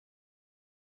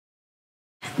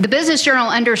The Business Journal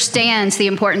understands the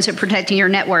importance of protecting your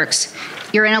networks,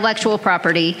 your intellectual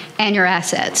property, and your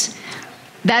assets.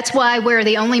 That's why we're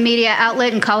the only media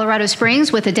outlet in Colorado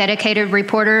Springs with a dedicated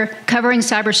reporter covering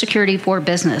cybersecurity for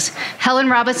business. Helen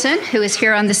Robinson, who is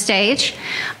here on the stage,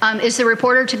 is the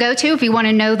reporter to go to if you want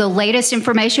to know the latest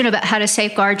information about how to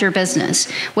safeguard your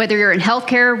business. Whether you're in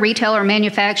healthcare, retail, or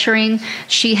manufacturing,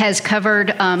 she has covered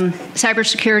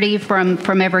cybersecurity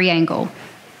from every angle.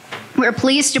 We're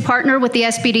pleased to partner with the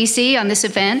SBDC on this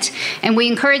event, and we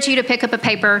encourage you to pick up a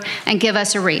paper and give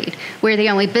us a read. We're the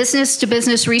only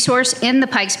business-to-business resource in the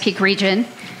Pikes Peak region,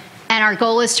 and our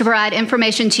goal is to provide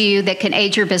information to you that can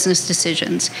aid your business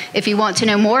decisions. If you want to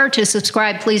know more or to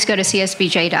subscribe, please go to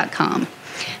csbj.com.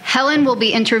 Helen will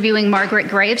be interviewing Margie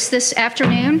Graves this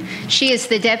afternoon. She is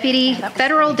the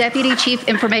Federal Deputy Chief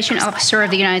Information Officer of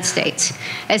the United States.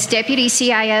 As Deputy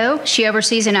CIO, she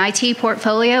oversees an IT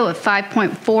portfolio of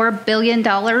 $5.4 billion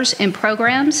in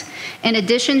programs. In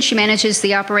addition, she manages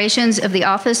the operations of the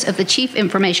Office of the Chief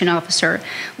Information Officer,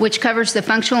 which covers the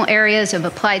functional areas of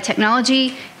applied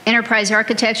technology, enterprise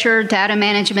architecture, data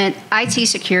management, IT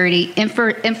security,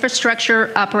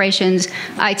 infrastructure operations,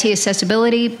 IT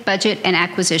accessibility, budget, and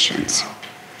acquisitions.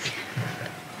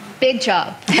 Big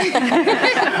job.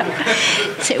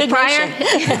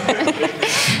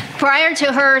 Prior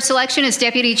to her selection as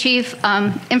Deputy Chief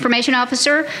Information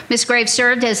Officer, Ms. Graves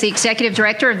served as the Executive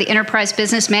Director of the Enterprise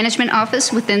Business Management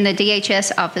Office within the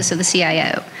DHS Office of the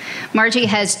CIO. Margie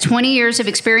has 20 years of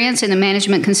experience in the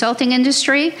management consulting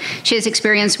industry. She has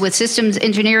experience with systems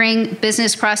engineering,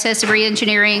 business process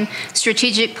reengineering,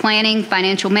 strategic planning,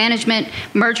 financial management,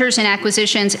 mergers and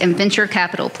acquisitions, and venture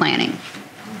capital planning.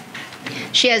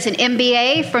 She has an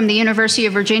MBA from the University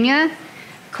of Virginia,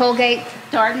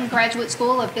 Colgate-Darden Graduate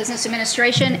School of Business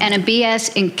Administration, and a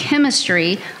BS in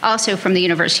chemistry, also from the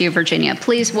University of Virginia.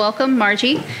 Please welcome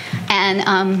Margie,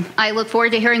 and I look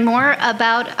forward to hearing more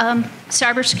about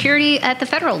cybersecurity at the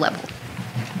federal level.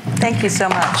 Thank you so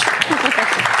much.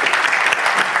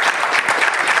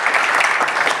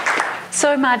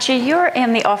 So Margie, you're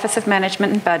in the Office of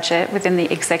Management and Budget within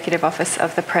the Executive Office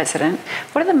of the President.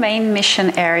 What are the main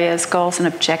mission areas, goals, and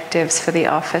objectives for the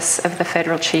Office of the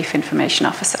Federal Chief Information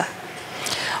Officer?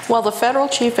 Well, the Federal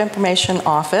Chief Information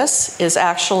Office is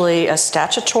actually a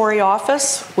statutory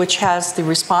office which has the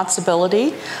responsibility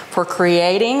for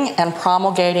creating and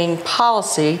promulgating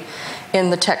policy in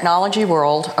the technology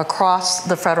world across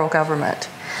the federal government.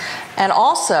 And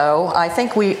also, I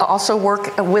think we also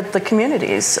work with the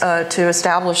communities to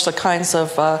establish the kinds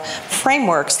of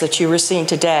frameworks that you were seeing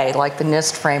today, like the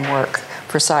NIST framework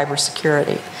for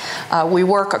cybersecurity. We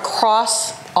work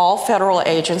across all federal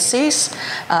agencies,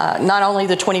 not only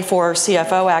the 24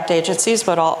 CFO Act agencies,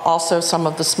 but also some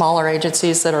of the smaller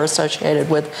agencies that are associated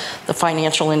with the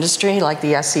financial industry, like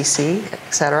the SEC,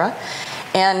 et cetera.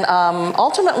 And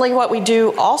ultimately, what we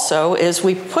do also is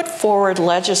we put forward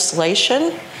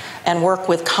legislation and work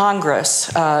with Congress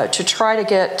to try to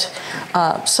get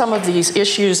some of these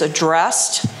issues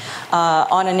addressed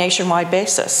on a nationwide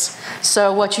basis.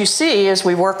 So what you see is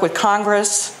we work with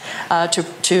Congress to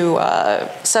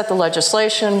set the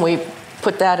legislation. We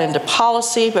put that into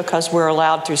policy because we're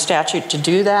allowed through statute to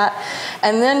do that.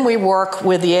 And then we work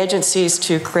with the agencies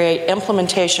to create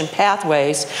implementation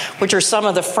pathways, which are some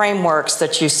of the frameworks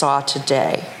that you saw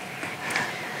today.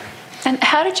 And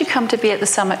how did you come to be at the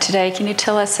summit today? Can you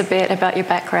tell us a bit about your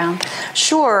background?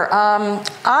 Sure.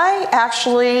 I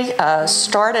actually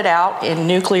started out in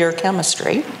nuclear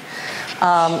chemistry.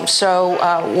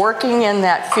 Working in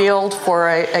that field for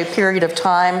a period of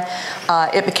time,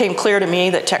 it became clear to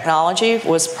me that technology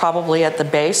was probably at the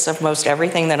base of most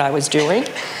everything that I was doing.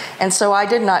 And so I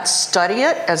did not study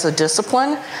it as a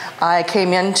discipline. I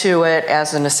came into it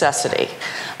as a necessity.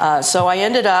 So I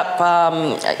ended up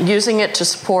using it to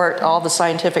support all the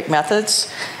scientific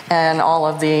methods and all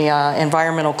of the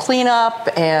environmental cleanup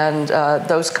and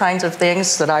those kinds of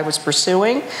things that I was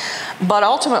pursuing. But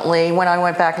ultimately, when I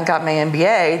went back and got my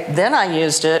MBA, then I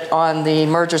used it on the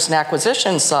mergers and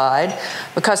acquisitions side,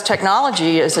 because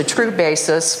technology is a true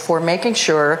basis for making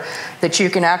sure that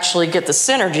you can actually get the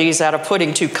synergies out of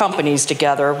putting two companies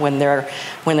together when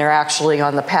they're actually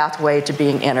on the pathway to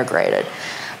being integrated.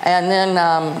 And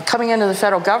then coming into the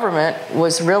federal government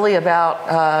was really about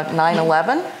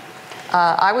 9/11.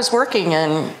 I was working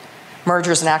in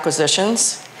mergers and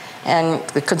acquisitions and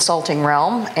the consulting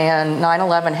realm, and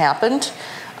 9/11 happened.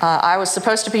 I was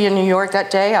supposed to be in New York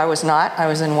that day. I was not. I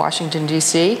was in Washington,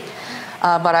 D.C.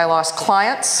 But I lost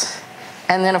clients.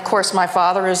 And then, of course, my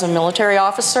father is a military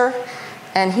officer,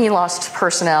 and he lost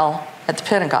personnel at the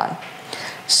Pentagon.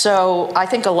 So I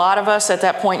think a lot of us at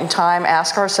that point in time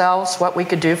asked ourselves what we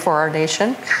could do for our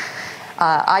nation.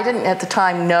 I didn't at the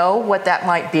time know what that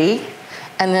might be.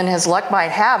 And then as luck might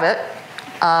have it,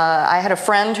 I had a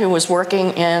friend who was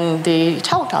working in the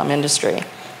telecom industry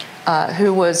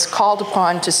who was called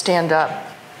upon to stand up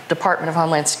Department of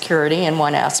Homeland Security in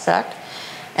one aspect.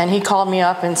 And he called me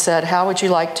up and said, how would you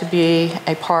like to be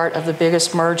a part of the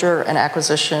biggest merger and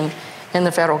acquisition in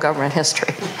the federal government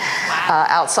history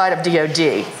outside of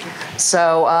DOD?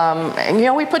 So,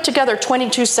 we put together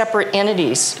 22 separate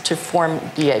entities to form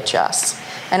DHS.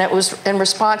 And it was in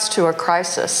response to a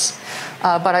crisis.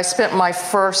 But I spent my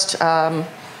first 10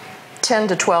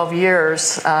 to 12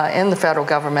 years in the federal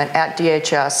government at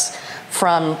DHS,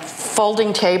 from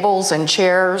folding tables and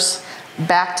chairs,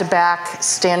 back to back,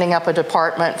 standing up a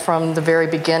department from the very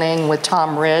beginning with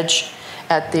Tom Ridge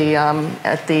at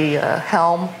the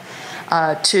helm,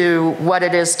 to what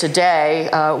it is today,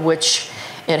 which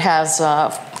it has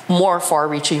more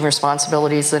far-reaching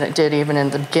responsibilities than it did even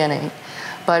in the beginning.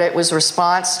 But it was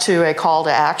response to a call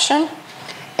to action,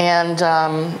 and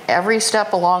every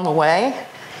step along the way,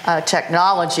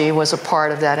 technology was a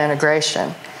part of that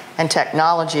integration, and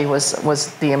technology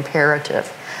was the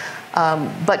imperative.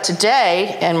 But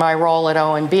today, in my role at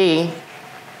OMB,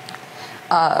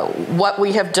 what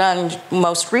we have done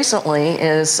most recently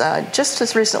is, just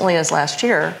as recently as last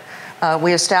year,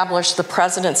 we established the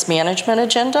President's Management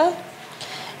Agenda.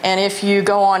 And if you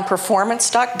go on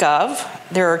performance.gov,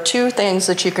 there are two things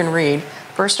that you can read.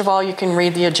 First of all, you can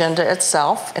read the agenda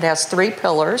itself. It has 3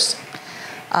 pillars.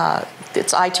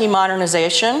 It's IT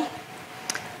modernization,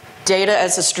 data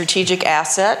as a strategic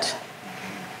asset,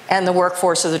 and the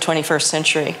workforce of the 21st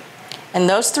century. And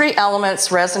those 3 elements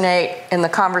resonate in the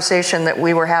conversation that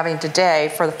we were having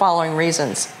today for the following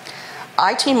reasons.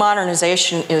 IT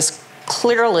modernization is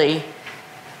clearly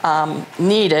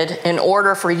needed in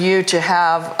order for you to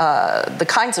have the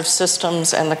kinds of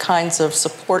systems and the kinds of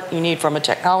support you need from a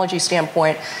technology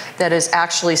standpoint that is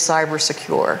actually cyber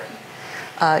secure.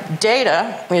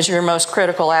 Data is your most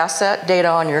critical asset. Data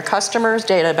on your customers,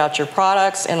 data about your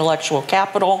products, intellectual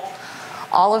capital.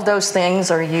 All of those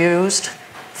things are used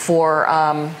for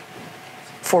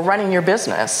running your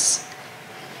business.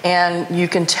 And you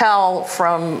can tell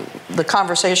from the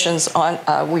conversations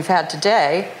we've had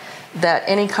today that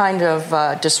any kind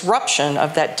of disruption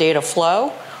of that data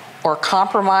flow or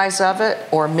compromise of it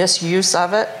or misuse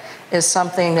of it is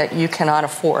something that you cannot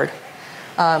afford.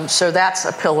 So that's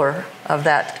a pillar of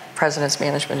that President's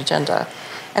Management Agenda.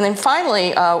 And then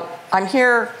finally, I'm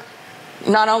here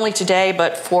not only today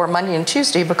but for Monday and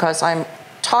Tuesday because I'm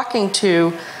talking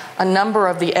to a number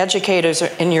of the educators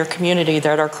in your community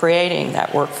that are creating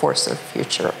that workforce of the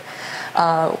future.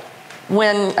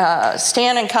 When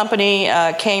Stan and company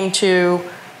came to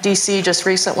DC just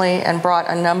recently and brought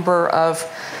a number of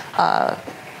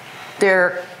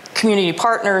their community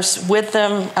partners with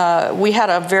them, we had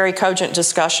a very cogent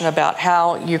discussion about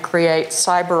how you create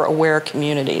cyber-aware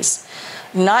communities.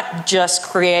 Not just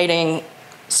creating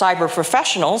cyber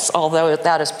professionals, although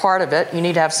that is part of it. You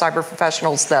need to have cyber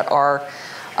professionals that are,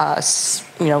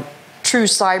 true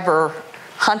cyber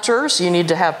hunters. You need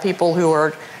to have people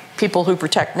who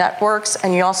protect networks,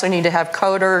 and you also need to have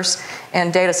coders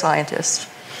and data scientists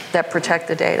that protect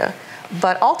the data.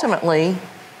 But ultimately,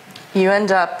 you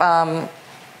end up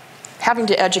having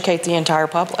to educate the entire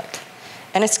public.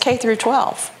 And it's K through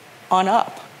 12 on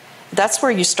up. That's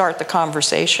where you start the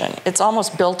conversation. It's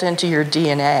almost built into your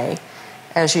DNA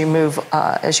as you move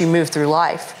through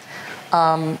life.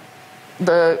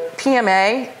 The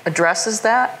PMA addresses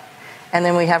that. And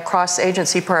then we have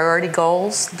cross-agency priority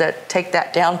goals that take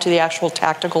that down to the actual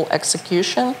tactical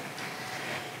execution.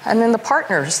 And then the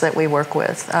partners that we work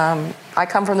with. I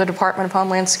come from the Department of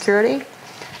Homeland Security.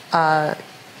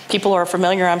 People are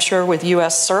familiar, I'm sure, with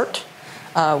US CERT,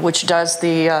 which does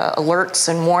the alerts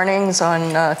and warnings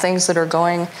on things that are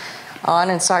going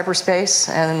on in cyberspace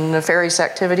and nefarious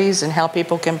activities and how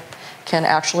people can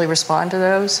actually respond to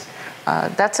those.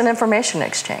 That's an information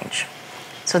exchange.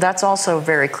 So that's also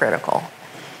very critical.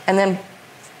 And then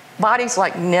bodies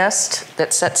like NIST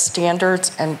that set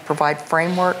standards and provide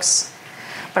frameworks.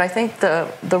 But I think the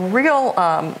real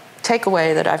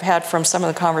takeaway that I've had from some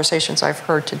of the conversations I've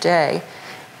heard today,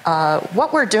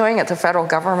 what we're doing at the federal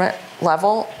government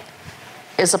level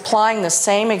is applying the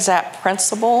same exact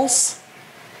principles,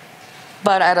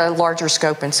 but at a larger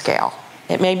scope and scale.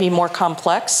 It may be more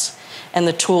complex, and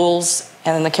the tools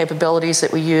and the capabilities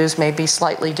that we use may be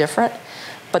slightly different,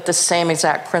 but the same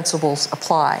exact principles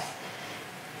apply.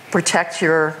 Protect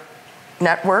your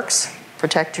networks,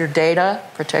 protect your data,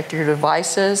 protect your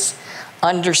devices,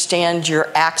 understand your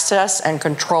access and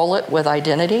control it with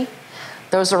identity.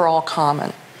 Those are all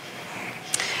common.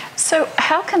 So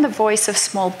how can the voice of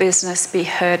small business be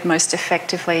heard most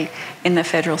effectively in the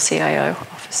Federal CIO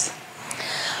office?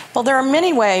 Well, there are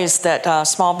many ways that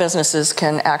small businesses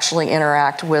can actually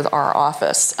interact with our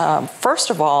office. First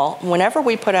of all, whenever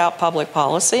we put out public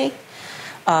policy,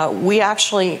 we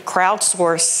actually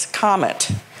crowdsource comment.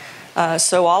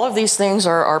 So all of these things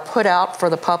are put out for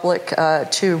the public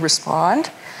to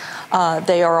respond.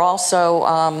 They are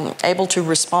also able to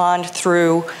respond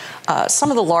through some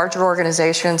of the larger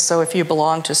organizations. So if you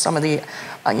belong to some of the,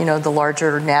 the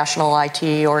larger national IT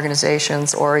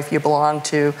organizations, or if you belong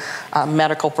to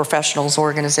medical professionals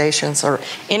organizations, or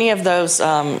any of those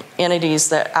entities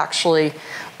that actually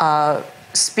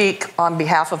speak on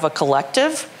behalf of a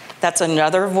collective, that's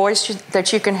another voice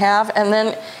that you can have. And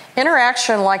then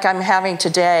interaction like I'm having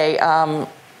today,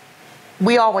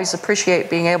 we always appreciate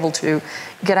being able to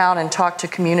get out and talk to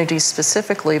communities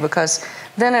specifically, because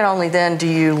then and only then do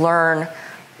you learn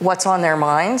what's on their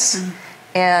minds. Mm-hmm.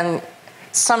 And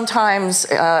sometimes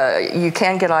you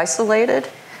can get isolated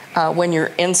when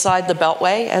you're inside the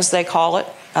Beltway, as they call it,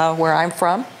 where I'm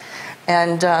from.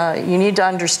 And you need to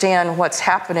understand what's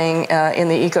happening in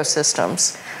the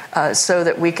ecosystems so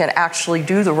that we can actually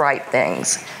do the right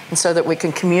things, and so that we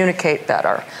can communicate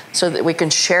better, so that we can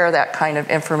share that kind of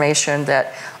information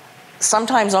that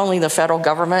sometimes only the federal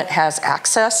government has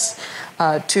access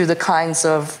to the kinds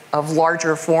of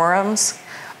larger forums,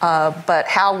 but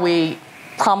how we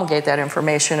promulgate that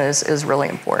information is really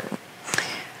important.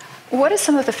 What are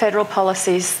some of the federal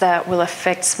policies that will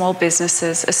affect small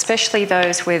businesses, especially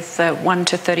those with the 1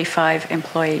 to 35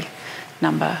 employee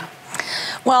number?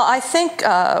 Well, I think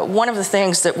one of the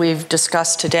things that we've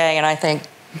discussed today, and I think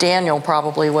Daniel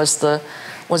probably was the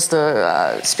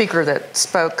speaker that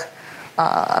spoke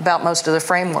about most of the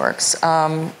frameworks.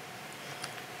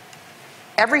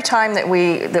 Every time that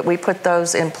we put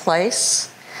those in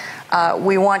place,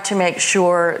 we want to make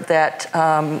sure that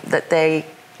that they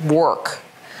work.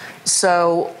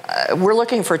 So we're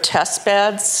looking for test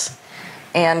beds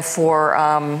and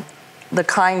for the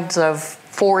kinds of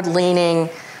forward-leaning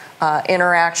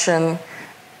interaction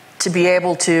to be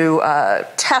able to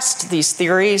test these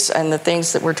theories and the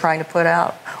things that we're trying to put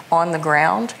out on the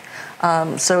ground.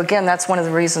 So again, that's one of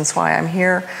the reasons why I'm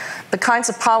here. The kinds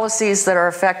of policies that are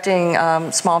affecting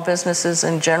small businesses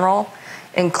in general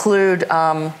include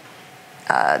the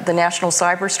National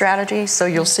Cyber Strategy. So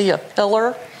you'll see a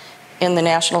pillar in the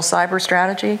National Cyber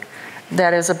Strategy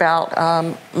that is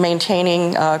about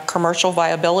maintaining commercial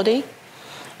viability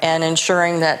and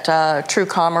ensuring that true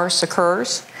commerce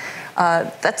occurs.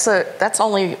 There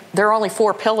are only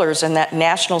 4 pillars in that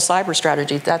National Cyber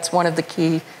Strategy. That's one of the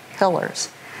key pillars.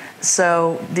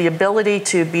 So the ability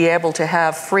to be able to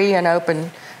have free and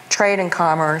open trade and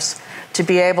commerce, to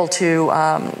be able to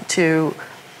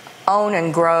own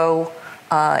and grow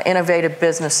innovative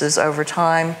businesses over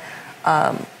time,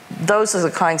 those are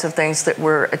the kinds of things that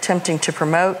we're attempting to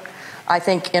promote. I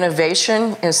think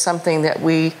innovation is something that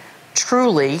we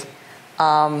truly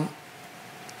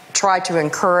try to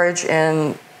encourage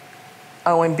in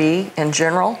OMB in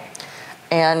general,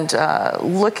 and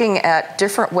looking at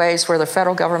different ways where the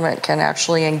federal government can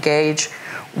actually engage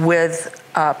with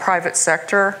private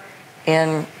sector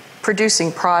in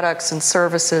producing products and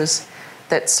services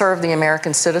that serve the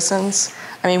American citizens.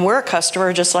 I mean, we're a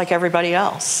customer just like everybody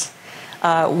else.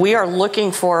 We are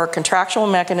looking for contractual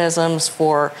mechanisms,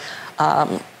 for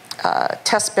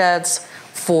test beds,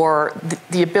 for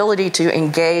the ability to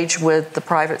engage with the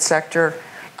private sector,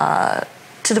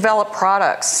 to develop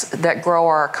products that grow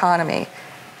our economy,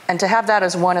 and to have that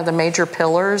as one of the major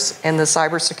pillars in the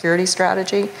cybersecurity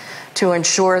strategy, to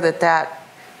ensure that that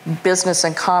business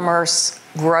and commerce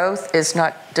growth is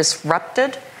not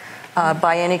disrupted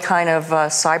by any kind of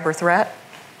cyber threat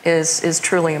is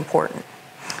truly important.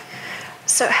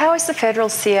 So how is the federal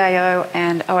CIO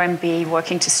and OMB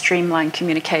working to streamline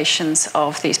communications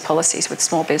of these policies with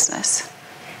small business?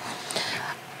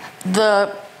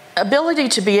 The ability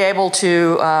to be able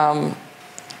to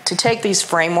take these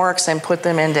frameworks and put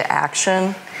them into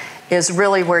action is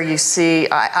really where you see,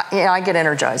 I get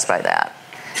energized by that.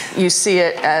 You see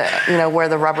it, where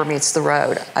the rubber meets the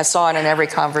road. I saw it in every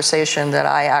conversation that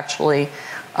I actually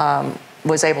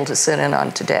was able to sit in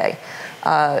on today.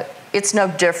 It's no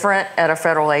different at a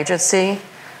federal agency.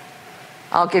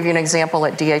 I'll give you an example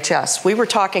at DHS. We were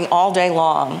talking all day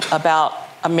long about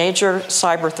a major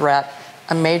cyber threat,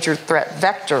 a major threat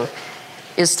vector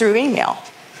is through email.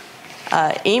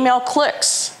 Email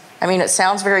clicks. I mean, it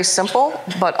sounds very simple,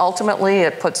 but ultimately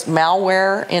it puts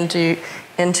malware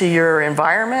into your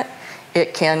environment.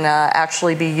 It can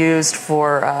actually be used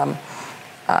for,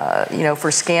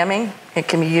 for scamming. It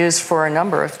can be used for a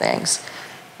number of things.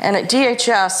 And at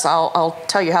DHS, I'll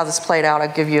tell you how this played out.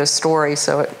 I'll give you a story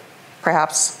so it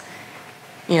perhaps,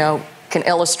 can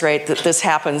illustrate that this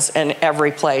happens in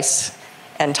every place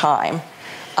and time.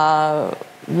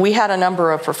 We had a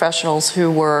number of professionals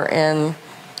who were in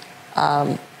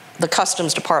the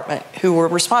Customs Department who were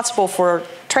responsible for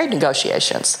trade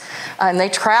negotiations. And they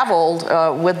traveled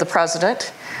with the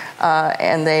president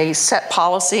and they set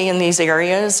policy in these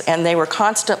areas, and they were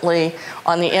constantly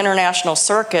on the international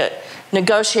circuit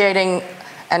negotiating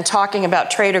and talking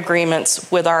about trade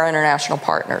agreements with our international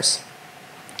partners.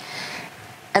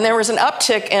 And there was an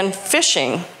uptick in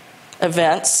phishing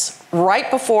events right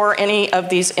before any of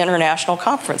these international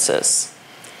conferences.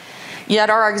 Yet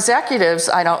our executives,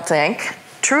 I don't think,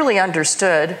 truly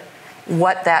understood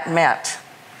what that meant.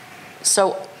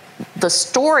 So the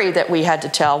story that we had to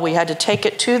tell, we had to take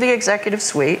it to the executive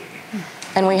suite,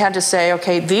 and we had to say,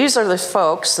 okay, these are the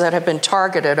folks that have been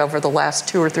targeted over the last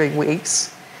 2 or 3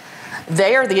 weeks.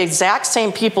 They are the exact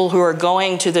same people who are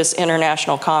going to this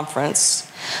international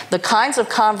conference. The kinds of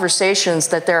conversations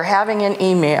that they're having in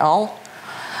email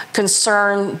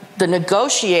concern the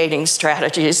negotiating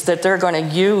strategies that they're going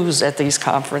to use at these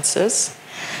conferences.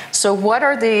 So what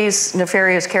are these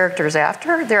nefarious characters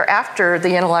after? They're after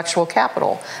the intellectual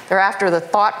capital. They're after the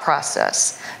thought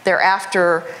process. They're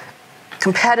after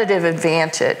competitive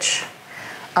advantage.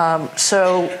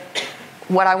 So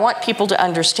what I want people to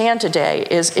understand today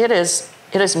is it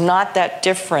is not that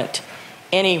different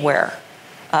anywhere.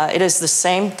 It is the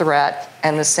same threat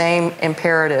and the same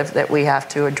imperative that we have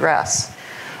to address.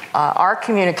 Our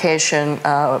communication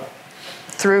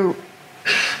through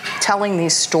telling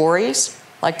these stories,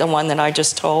 like the one that I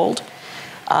just told,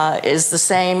 is the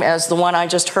same as the one I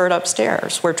just heard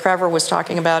upstairs, where Trevor was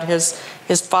talking about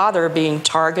his father being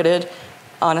targeted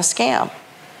on a scam,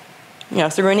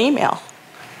 through an email.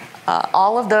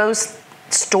 All of those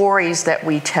stories that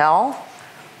we tell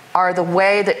are the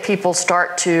way that people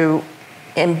start to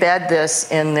embed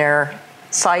this in their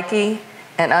psyche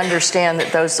and understand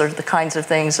that those are the kinds of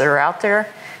things that are out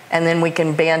there, and then we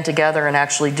can band together and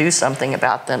actually do something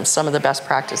about them, some of the best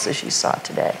practices you saw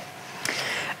today.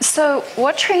 So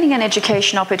what training and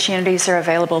education opportunities are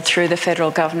available through the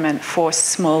federal government for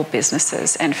small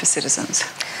businesses and for citizens?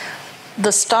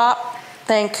 The Stop,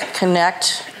 Think,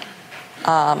 Connect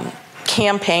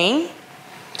campaign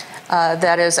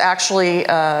that is actually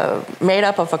made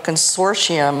up of a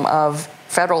consortium of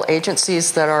federal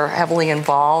agencies that are heavily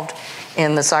involved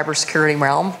in the cybersecurity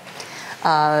realm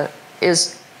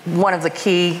is one of the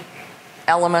key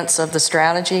elements of the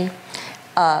strategy.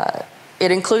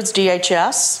 It includes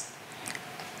DHS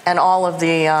and all of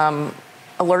the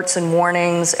alerts and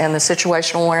warnings and the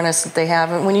situational awareness that they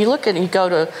have. And when you go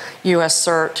to US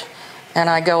CERT, and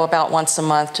I go about once a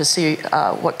month to see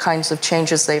what kinds of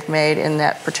changes they've made in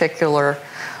that particular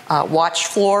watch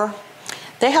floor.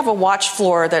 They have a watch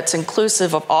floor that's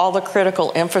inclusive of all the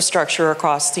critical infrastructure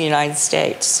across the United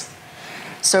States.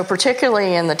 So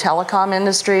particularly in the telecom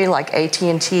industry, like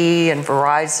AT&T and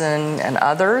Verizon and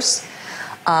others,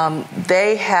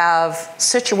 they have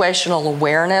situational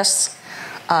awareness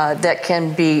that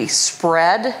can be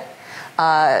spread.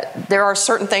 There are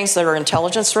certain things that are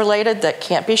intelligence related that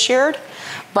can't be shared,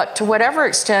 but to whatever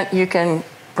extent you can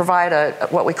provide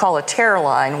what we call a terror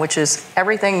line, which is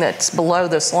everything that's below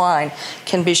this line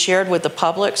can be shared with the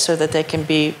public so that they can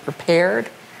be prepared.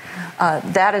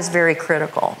 That is very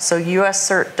critical. So US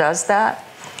CERT does that.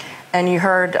 And you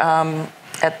heard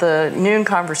at the noon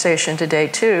conversation today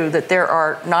too that there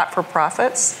are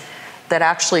not-for-profits that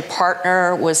actually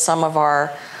partner with some of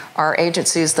our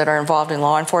agencies that are involved in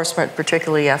law enforcement,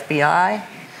 particularly FBI,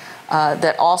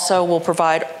 that also will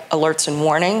provide alerts and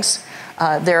warnings.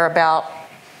 They're about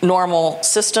normal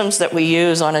systems that we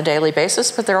use on a daily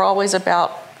basis, but they're always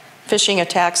about phishing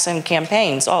attacks and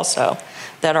campaigns also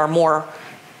that are more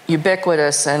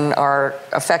ubiquitous and are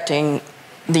affecting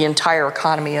the entire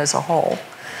economy as a whole.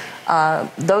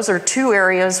 Those are 2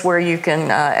 areas where you can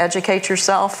educate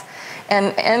yourself.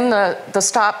 And in the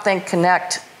Stop, Think,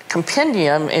 Connect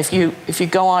compendium, if you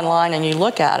go online and you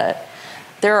look at it,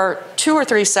 there are 2 or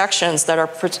 3 sections that are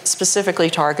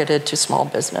specifically targeted to small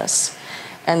business.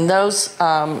 And those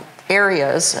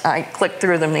areas, I clicked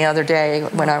through them the other day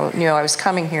when I knew I was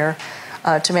coming here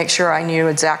to make sure I knew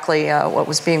exactly what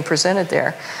was being presented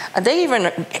there. They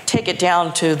even take it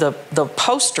down to the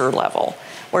poster level,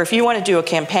 where if you want to do a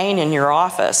campaign in your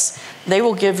office, they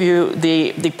will give you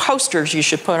the posters you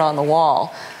should put on the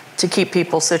wall to keep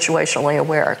people situationally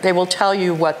aware. They will tell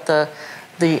you what the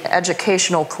the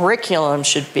educational curriculum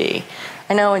should be.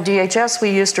 I know in DHS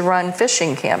we used to run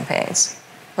phishing campaigns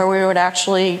where we would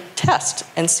actually test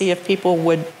and see if people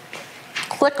would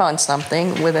click on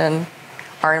something within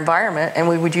our environment, and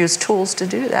we would use tools to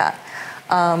do that.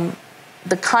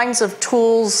 The kinds of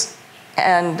tools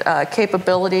and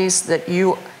capabilities that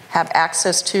you have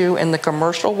access to in the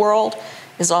commercial world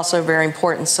is also very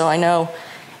important. So I know,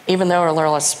 even though there are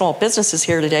a lot of small businesses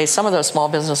here today, some of those small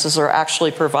businesses are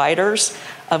actually providers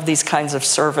of these kinds of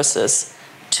services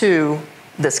to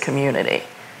this community.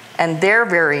 And they're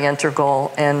very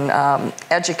integral in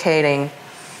educating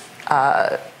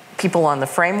people on the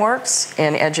frameworks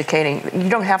and educating. You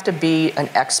don't have to be an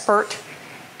expert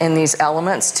in these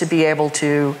elements to be able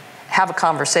to have a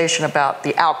conversation about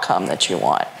the outcome that you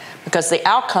want. Because the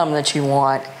outcome that you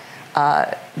want,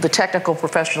 the technical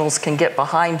professionals can get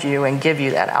behind you and give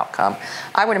you that outcome.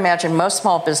 I would imagine most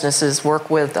small businesses work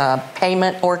with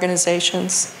payment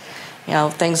organizations,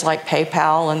 things like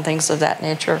PayPal and things of that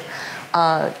nature.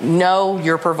 Know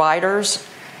your providers,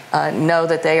 know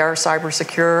that they are cyber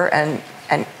secure, and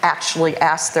actually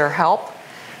ask their help,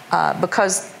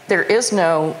 because there is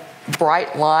no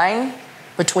bright line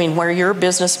between where your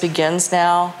business begins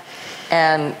now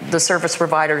and the service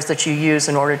providers that you use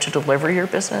in order to deliver your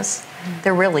business.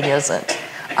 There really isn't.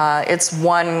 It's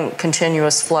one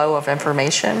continuous flow of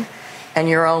information, and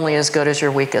you're only as good as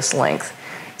your weakest link.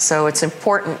 So it's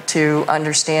important to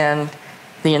understand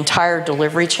the entire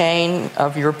delivery chain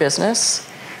of your business,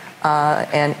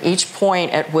 and each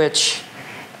point at which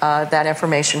that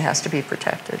information has to be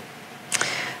protected.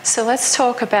 So let's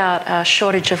talk about a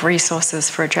shortage of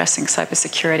resources for addressing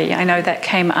cybersecurity. I know that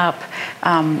came up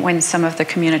when some of the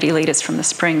community leaders from the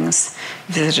Springs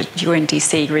visited you in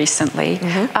DC recently.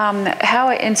 How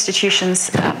are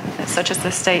institutions such as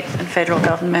the state and federal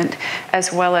government,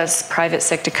 as well as private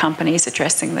sector companies,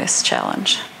 addressing this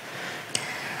challenge?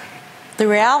 The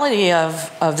reality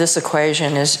of this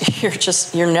equation is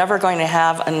you're never going to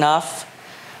have enough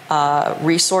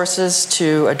resources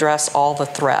to address all the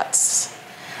threats.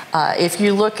 If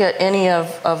you look at any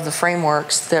of the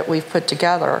frameworks that we've put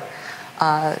together,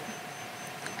 and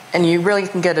you really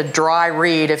can get a dry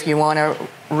read if you want to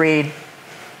read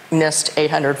NIST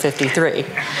 853,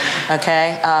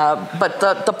 okay? But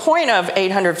the point of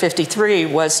 853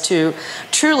 was to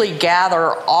truly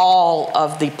gather all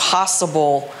of the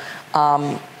possible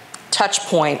touch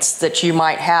points that you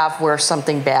might have where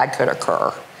something bad could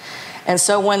occur. And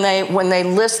so when they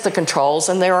list the controls,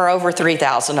 and there are over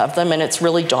 3,000 of them, and it's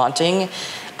really daunting,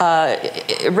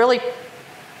 it really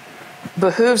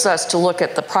behooves us to look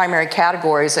at the primary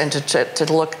categories and to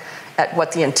look at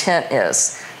what the intent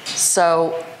is.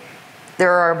 So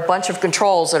there are a bunch of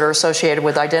controls that are associated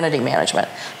with identity management.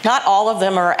 Not all of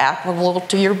them are applicable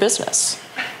to your business.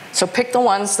 So pick the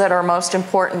ones that are most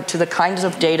important to the kinds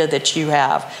of data that you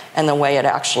have and the way it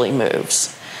actually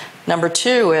moves. Number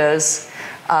two is,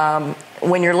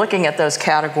 when you're looking at those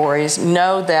categories,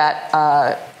 know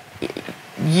that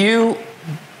you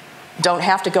don't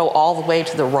have to go all the way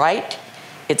to the right.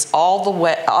 It's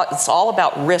all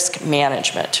about risk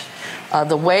management.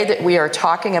 The way that we are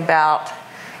talking about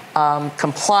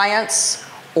compliance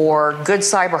or good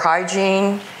cyber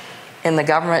hygiene in the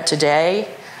government today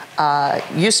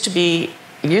used to be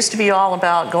all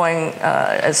about going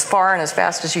as far and as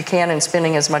fast as you can and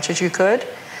spending as much as you could.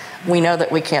 We know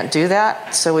that we can't do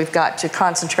that, so we've got to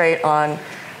concentrate on,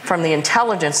 from the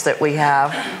intelligence that we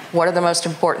have, what are the most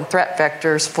important threat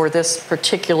vectors for this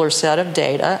particular set of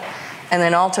data, and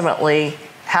then ultimately,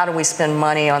 how do we spend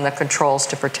money on the controls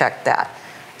to protect that?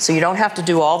 So you don't have to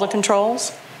do all the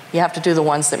controls, you have to do the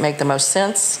ones that make the most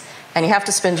sense, and you have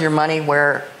to spend your money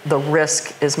where the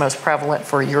risk is most prevalent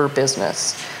for your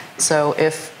business. So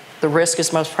if the risk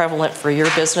is most prevalent for your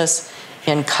business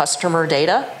in customer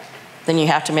data, then you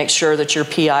have to make sure that your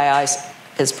PII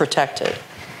is protected.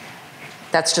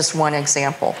 That's just one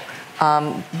example.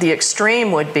 The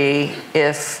extreme would be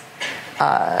if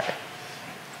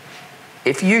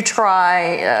you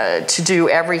try to do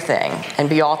everything and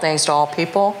be all things to all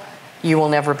people, you will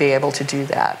never be able to do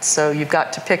that. So you've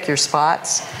got to pick your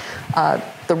spots.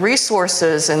 The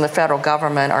resources in the federal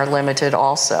government are limited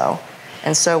also.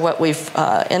 And so what we've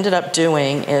ended up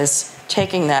doing is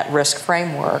taking that risk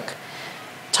framework,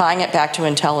 tying it back to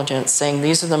intelligence, saying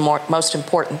these are the most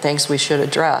important things we should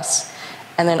address.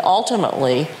 And then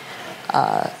ultimately,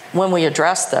 when we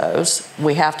address those,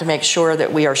 we have to make sure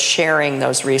that we are sharing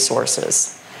those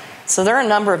resources. So there are a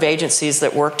number of agencies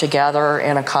that work together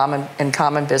in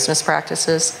common business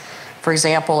practices. For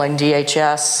example, in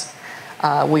DHS,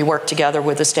 We work together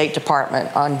with the State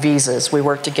Department on visas. We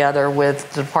work together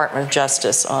with the Department of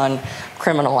Justice on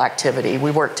criminal activity.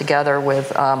 We work together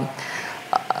with a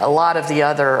lot of the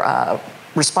other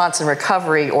response and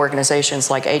recovery organizations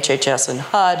like HHS and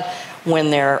HUD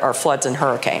when there are floods and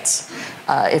hurricanes.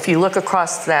 If you look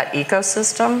across that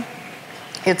ecosystem,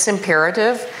 it's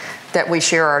imperative that we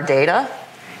share our data,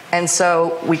 and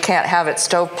so we can't have it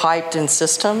stovepiped in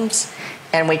systems,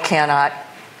 and we cannot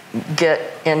get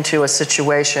into a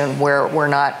situation where we're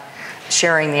not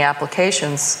sharing the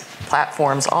applications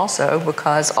platforms also,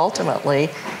 because ultimately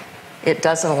it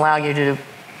doesn't allow you to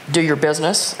do your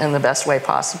business in the best way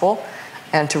possible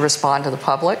and to respond to the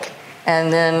public.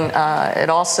 And then it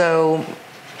also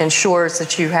ensures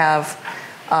that you have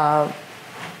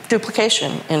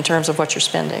duplication in terms of what you're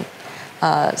spending.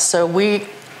 So we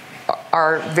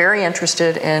are very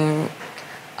interested in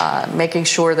making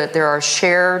sure that there are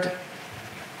shared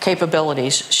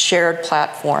capabilities, shared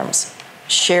platforms,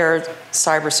 shared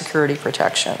cybersecurity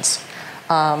protections.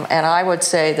 And I would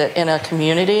say that in a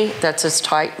community that's as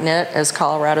tight-knit as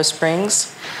Colorado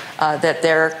Springs, that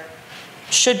there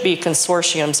should be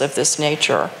consortiums of this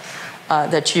nature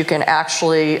that you can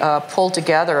actually pull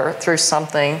together through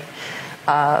something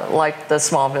like the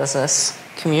small business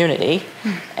community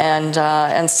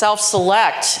and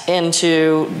self-select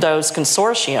into those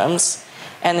consortiums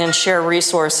and then share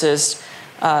resources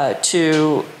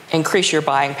to increase your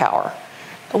buying power.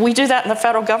 We do that in the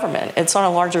federal government. It's on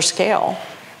a larger scale,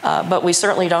 but we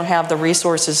certainly don't have the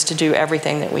resources to do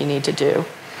everything that we need to do.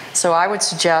 So I would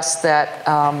suggest that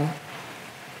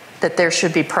that there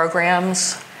should be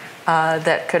programs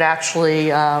that could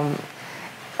actually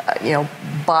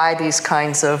buy these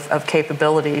kinds of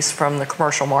capabilities from the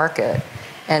commercial market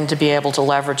and to be able to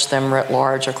leverage them writ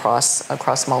large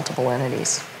across multiple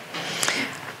entities.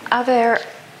 Are there,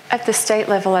 at the state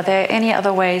level, are there any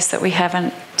other ways that we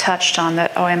haven't touched on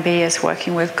that OMB is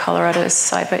working with Colorado's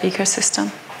cyber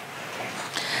ecosystem?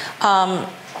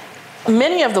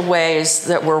 Many of the ways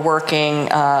that we're working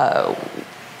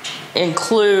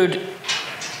include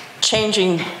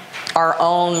changing our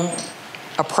own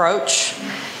approach,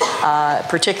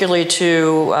 particularly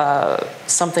to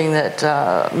something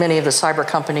that many of the cyber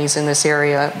companies in this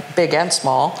area, big and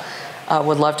small,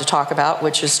 would love to talk about,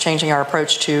 which is changing our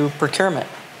approach to procurement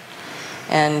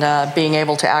and being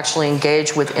able to actually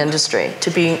engage with industry,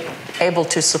 to be able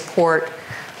to support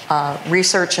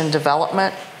research and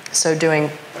development, so doing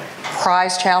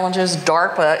prize challenges.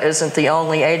 DARPA isn't the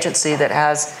only agency that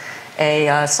has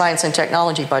a science and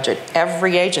technology budget.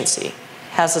 Every agency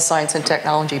has a science and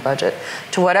technology budget.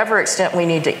 To whatever extent we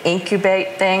need to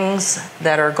incubate things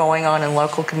that are going on in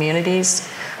local communities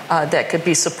that could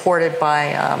be supported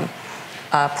by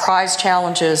prize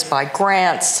challenges, by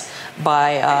grants,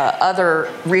 by other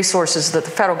resources that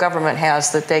the federal government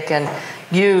has that they can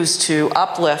use to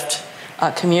uplift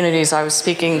communities. I was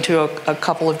speaking to a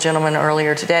couple of gentlemen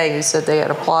earlier today who said they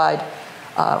had applied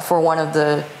for one of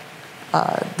the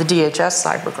DHS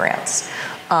cyber grants.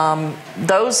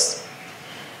 Those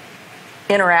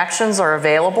interactions are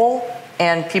available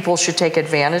and people should take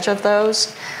advantage of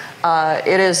those.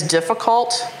 It is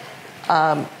difficult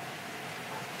to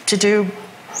do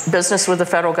business with the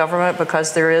federal government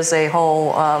because there is a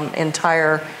whole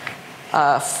entire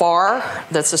FAR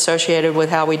that's associated with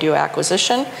how we do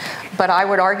acquisition. But I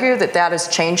would argue that that is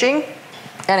changing,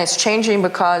 and it's changing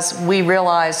because we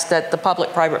realize that the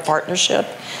public-private partnership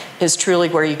is truly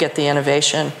where you get the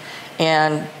innovation.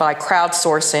 And by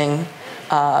crowdsourcing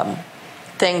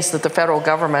things that the federal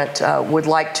government would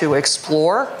like to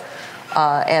explore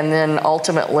and then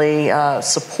ultimately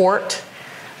support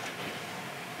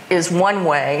is one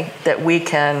way that we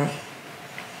can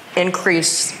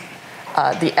increase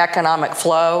the economic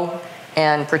flow,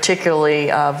 and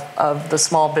particularly of the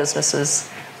small businesses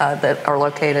that are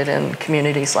located in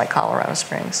communities like Colorado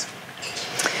Springs.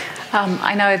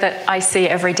 I know that I see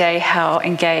every day how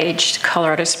engaged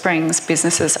Colorado Springs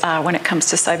businesses are when it comes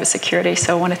to cybersecurity,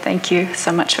 so I want to thank you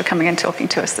so much for coming and talking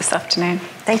to us this afternoon.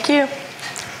 Thank you.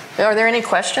 Are there any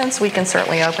questions? We can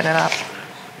certainly open it up.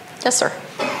 Yes, sir.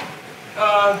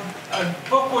 A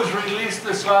book was released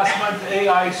this last month,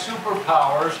 AI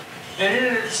Superpowers, and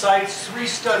in it cites 3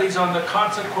 studies on the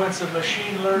consequence of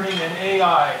machine learning and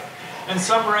AI. And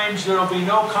some range there will be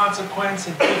no consequence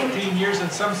in 15 years,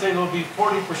 and some say there will be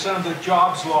 40% of the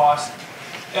jobs lost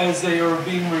as they are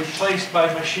being replaced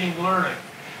by machine learning.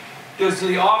 Does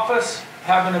the office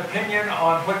have an opinion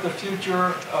on what the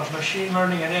future of machine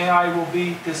learning and AI will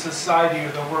be to society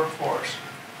or the workforce?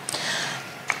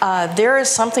 There is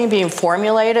something being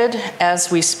formulated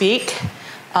as we speak.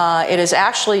 It is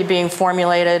actually being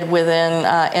formulated within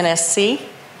NSC.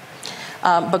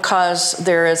 because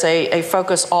there is a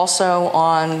focus also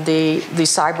on the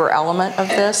cyber element of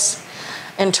this.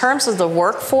 In terms of the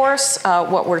workforce,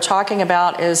 what we're talking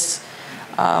about is,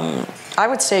 I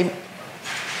would say,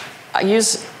 I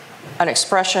use an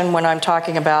expression when I'm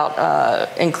talking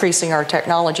about increasing our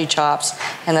technology chops,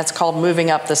 and that's called moving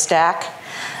up the stack,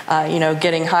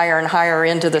 getting higher and higher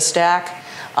into the stack.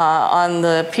 On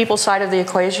the people side of the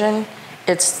equation,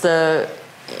 it's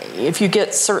if you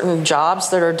get certain jobs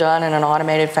that are done in an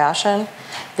automated fashion,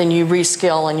 then you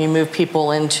reskill and you move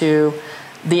people into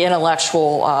the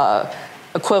intellectual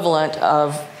equivalent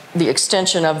of the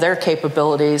extension of their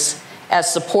capabilities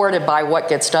as supported by what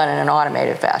gets done in an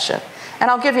automated fashion. And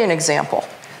I'll give you an example.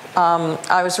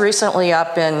 I was recently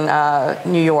up in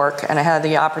New York, and I had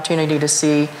the opportunity to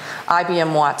see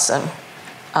IBM Watson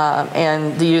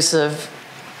and the use of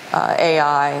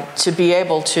AI to be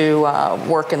able to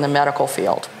work in the medical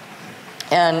field.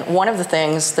 And one of the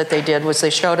things that they did was they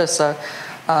showed us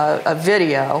a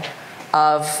video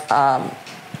of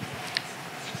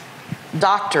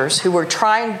doctors who were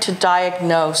trying to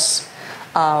diagnose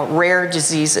rare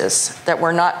diseases that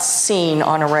were not seen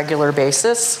on a regular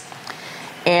basis.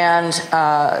 And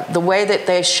the way that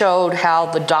they showed how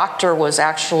the doctor was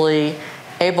actually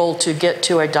able to get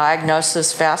to a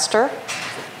diagnosis faster,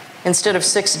 instead of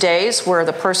 6 days where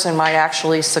the person might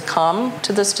actually succumb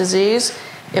to this disease,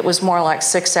 it was more like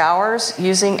 6 hours,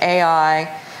 using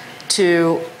AI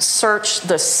to search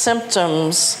the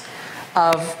symptoms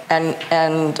of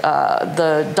and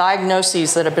the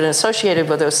diagnoses that have been associated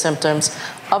with those symptoms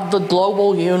of the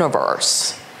global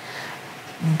universe.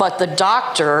 But the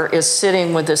doctor is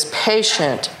sitting with this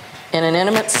patient in an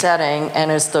intimate setting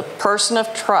and is the person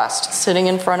of trust sitting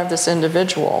in front of this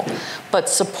individual, but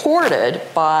supported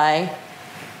by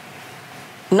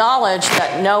knowledge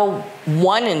that no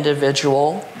one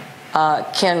individual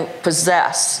can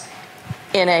possess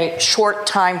in a short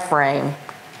time frame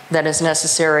that is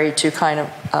necessary to kind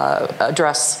of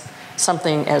address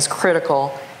something as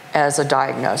critical as a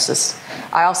diagnosis.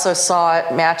 I also saw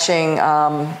it matching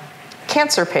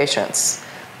cancer patients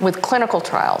with clinical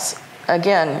trials.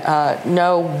 Again,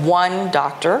 no one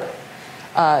doctor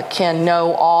can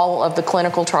know all of the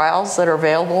clinical trials that are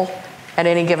available at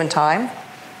any given time,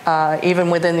 even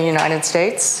within the United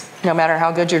States, no matter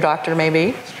how good your doctor may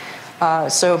be.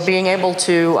 So being able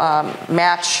to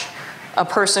match a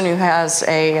person who has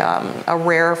a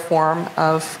rare form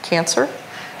of cancer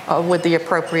with the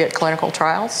appropriate clinical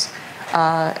trials.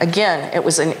 Again, it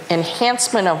was an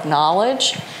enhancement of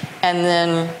knowledge, and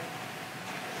then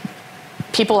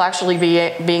people actually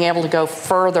being able to go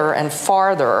further and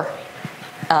farther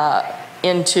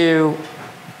into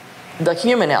the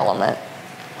human element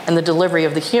and the delivery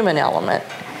of the human element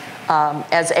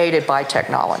as aided by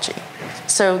technology.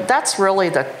 So that's really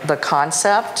the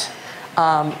concept.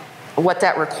 What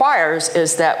that requires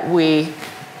is that we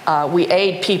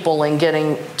aid people in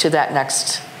getting to that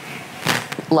next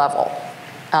level.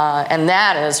 And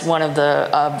that is one of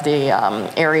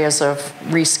the areas of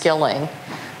reskilling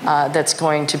that's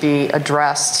going to be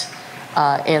addressed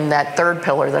in that third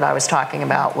pillar that I was talking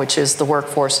about, which is the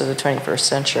workforce of the 21st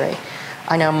century.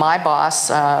 I know my boss,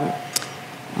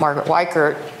 Margaret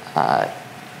Weichert,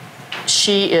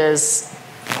 she is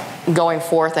going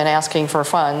forth and asking for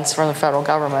funds from the federal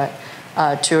government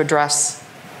to address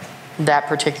that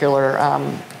particular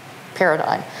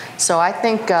paradigm. So I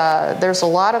think there's a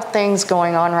lot of things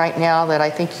going on right now that I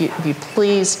think you'd be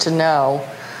pleased to know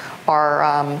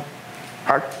are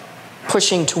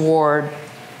pushing toward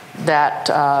that.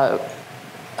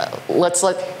 Let's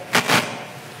let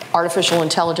artificial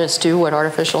intelligence do what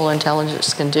artificial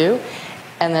intelligence can do,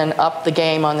 and then up the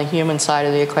game on the human side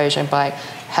of the equation by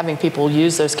having people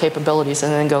use those capabilities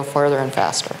and then go further and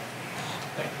faster.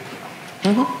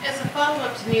 As a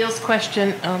follow-up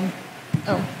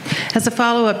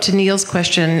to Neil's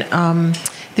question,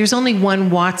 there's only one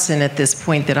Watson at this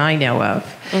point that I know of.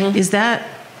 Is that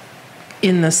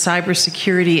in the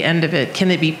cybersecurity end of it? Can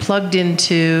it be plugged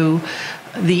into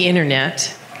the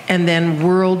internet and then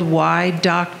worldwide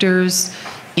doctors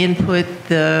input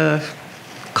the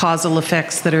causal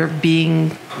effects that are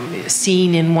being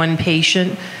seen in one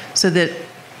patient so that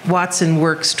Watson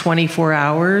works 24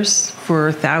 hours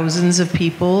for thousands of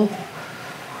people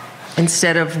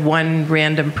instead of one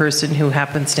random person who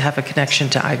happens to have a connection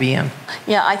to IBM?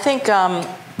 Yeah, I think I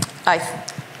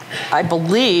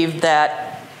believe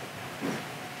that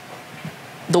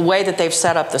the way that they've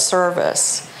set up the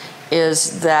service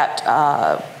is that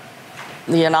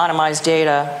the anonymized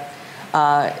data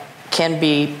can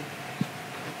be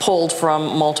pulled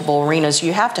from multiple arenas.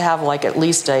 You have to have like at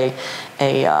least a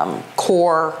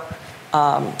core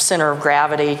center of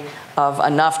gravity of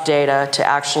enough data to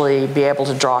actually be able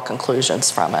to draw conclusions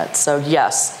from it. So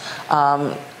yes,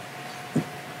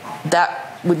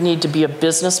 that would need to be a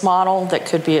business model that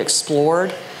could be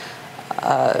explored.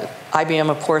 IBM,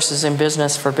 of course, is in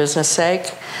business for business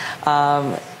sake.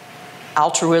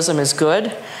 Altruism is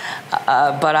good,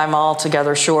 but I'm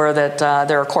altogether sure that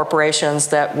there are corporations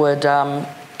that would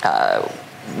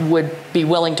be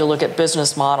willing to look at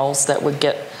business models that would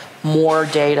get more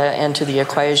data into the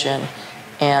equation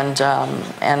and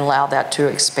allow that to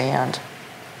expand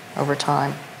over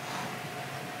time.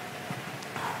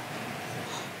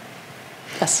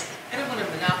 Yes? I don't want to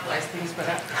monopolize things, but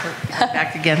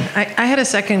back again. I had a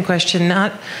second question.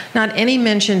 Not any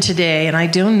mention today, and I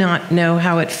do not know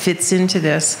how it fits into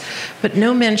this, but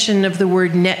no mention of the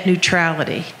word net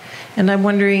neutrality. And I'm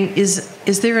wondering,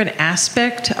 is there an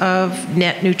aspect of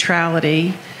net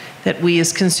neutrality that we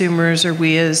as consumers or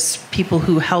we as people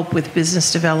who help with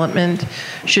business development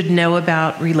should know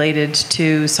about related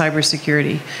to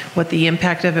cybersecurity? What the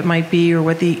impact of it might be, or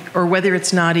whether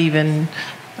it's not even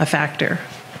a factor?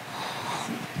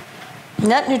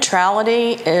 Net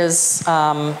neutrality is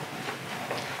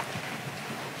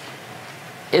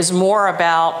more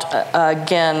about,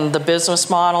 again, the business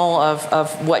model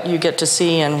of what you get to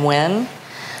see and when.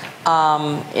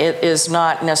 It is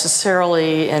not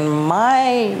necessarily, in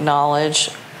my knowledge,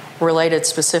 related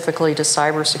specifically to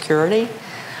cybersecurity.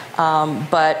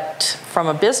 But from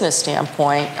a business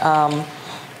standpoint,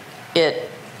 it,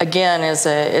 again,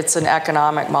 it's an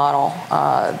economic model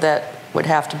that would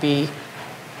have to be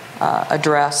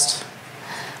addressed.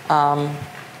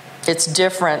 It's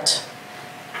different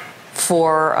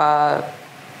for,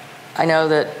 I know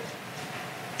that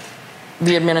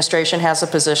the administration has a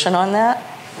position on that,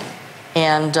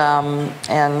 and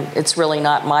it's really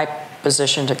not my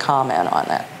position to comment on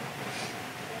that.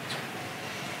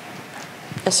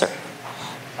 Yes, sir.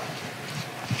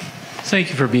 Thank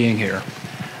you for being here.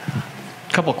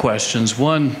 A couple questions.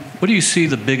 One, what do you see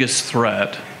the biggest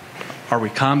threat? Are we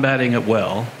combating it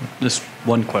well? This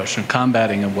one question,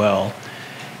 combating it well.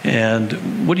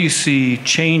 And what do you see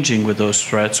changing with those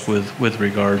threats with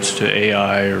regards to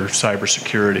AI or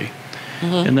cybersecurity?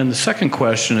 Mm-hmm. And then the second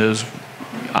question is,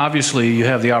 obviously you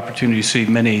have the opportunity to see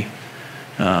many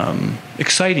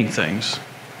exciting things.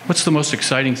 What's the most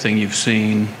exciting thing you've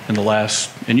seen in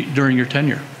during your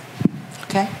tenure?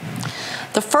 Okay.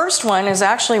 The first one is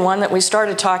actually one that we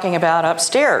started talking about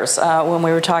upstairs when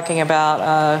we were talking about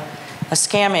a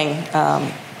scamming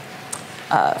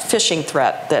phishing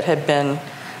threat that had been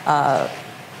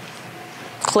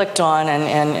clicked on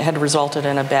and had resulted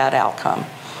in a bad outcome.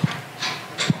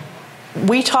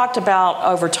 We talked about,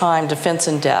 over time, defense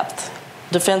in depth.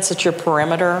 Defense at your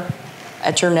perimeter,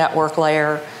 at your network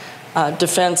layer,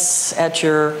 defense at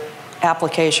your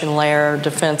application layer,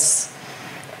 defense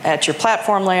at your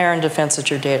platform layer, and defense at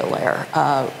your data layer.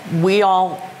 We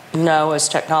all know as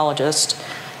technologists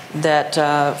that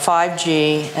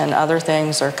 5G and other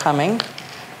things are coming,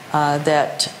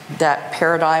 that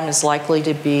paradigm is likely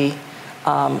to be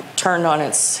turned on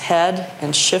its head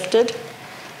and shifted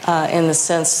in the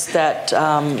sense that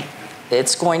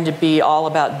it's going to be all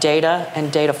about data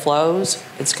and data flows.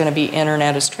 It's going to be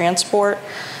internet as transport,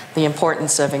 the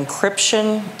importance of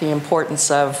encryption, the importance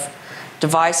of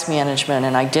device management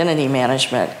and identity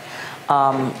management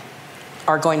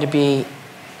are going to be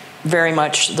very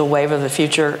much the wave of the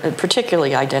future,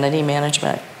 particularly identity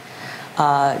management.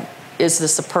 Is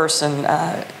this a person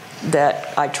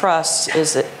that I trust?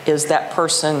 Is that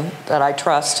person that I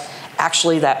trust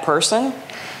actually that person?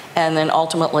 And then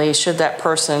ultimately, should that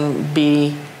person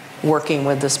be working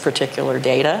with this particular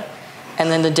data?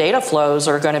 And then the data flows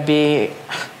are going to be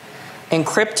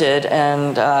encrypted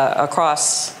and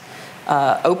across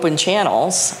open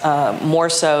channels, more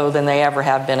so than they ever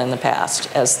have been in the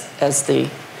past as the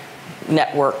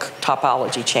network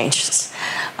topology changes.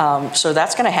 So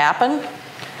that's going to happen.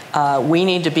 We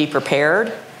need to be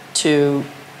prepared to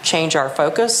change our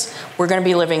focus. We're going to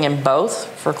be living in both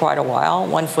for quite a while,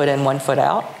 1 foot in, 1 foot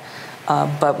out.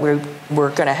 But we're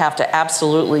going to have to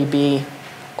absolutely be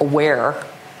aware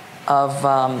of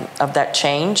that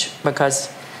change,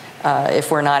 because if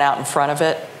we're not out in front of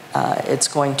it, it's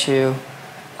going to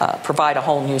provide a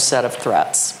whole new set of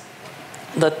threats.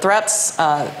 The threats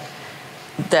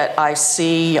that I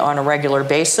see on a regular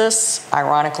basis,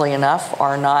 ironically enough,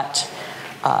 are not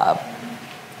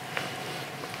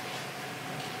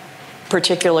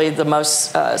particularly the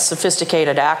most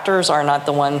sophisticated actors, are not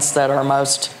the ones that are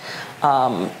most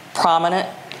prominent.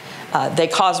 They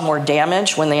cause more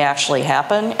damage when they actually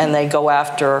happen, and they go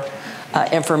after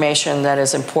information that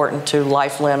is important to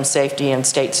life, limb, safety, and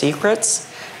state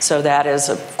secrets. So that is,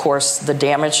 of course, the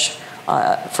damage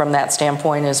from that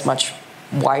standpoint is much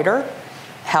wider.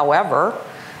 However,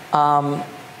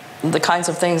 the kinds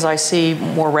of things I see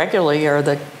more regularly are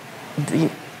the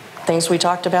things we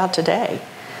talked about today,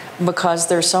 because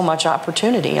there's so much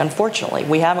opportunity, unfortunately.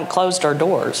 We haven't closed our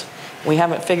doors. We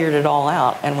haven't figured it all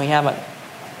out, and we haven't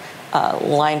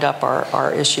lined up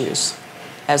our issues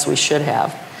as we should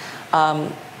have.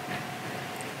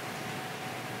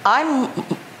 I'm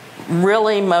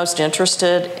really most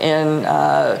interested in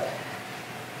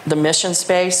the mission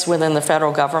space within the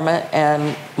federal government,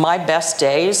 and my best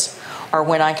days are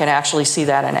when I can actually see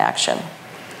that in action.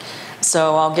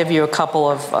 So I'll give you a couple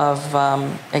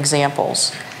of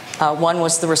examples. One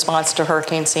was the response to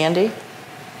Hurricane Sandy,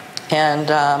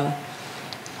 and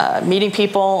meeting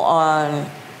people on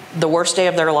the worst day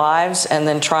of their lives and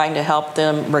then trying to help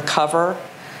them recover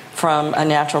from a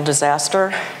natural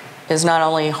disaster is not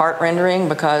only heart-rending,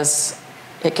 because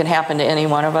it can happen to any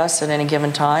one of us at any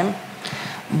given time,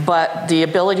 but the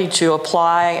ability to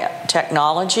apply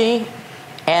technology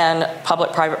and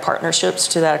public-private partnerships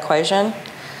to that equation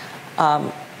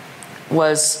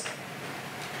was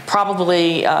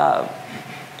probably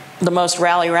the most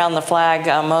rally around the flag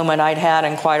moment I'd had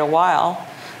in quite a while,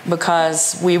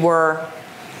 because we were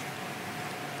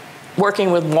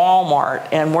working with Walmart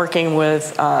and working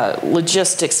with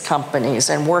logistics companies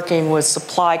and working with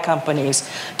supply companies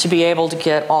to be able to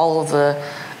get all of the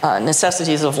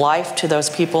necessities of life to those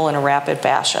people in a rapid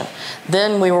fashion.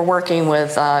 Then we were working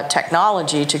with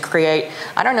technology to create,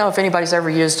 I don't know if anybody's ever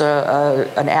used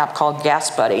an app called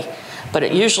Gas Buddy, but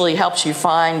it usually helps you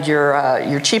find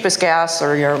your cheapest gas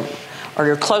or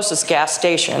your closest gas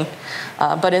station.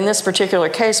 But in this particular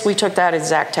case, we took that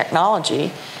exact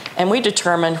technology and we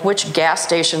determined which gas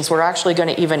stations were actually going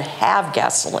to even have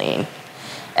gasoline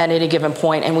at any given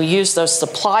point, and we used those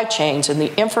supply chains and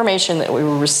the information that we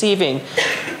were receiving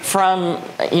from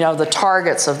the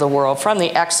Targets of the world, from the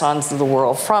Exxons of the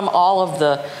world, from all of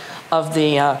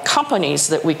the companies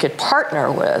that we could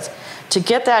partner with to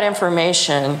get that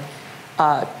information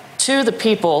to the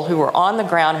people who were on the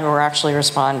ground, who were actually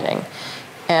responding.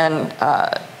 And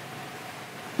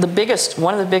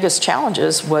one of the biggest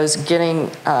challenges was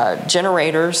getting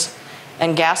generators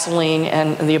and gasoline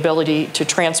and the ability to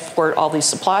transport all these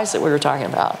supplies that we were talking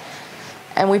about.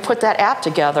 And we put that app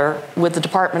together with the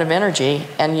Department of Energy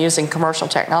and using commercial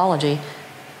technology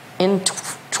in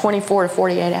 24 to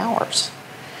 48 hours.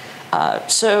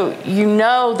 So you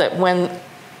know that when,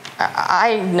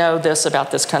 I know this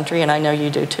about this country, and I know you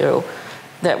do too,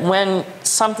 that when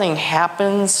something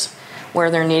happens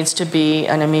where there needs to be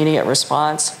an immediate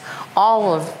response,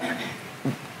 all of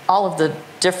the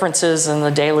differences in the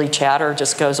daily chatter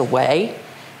just goes away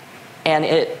and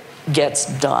it gets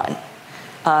done.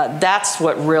 That's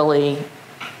what really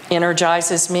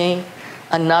energizes me.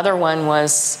 Another one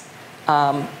was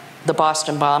the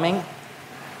Boston bombing.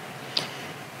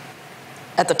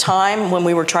 At the time when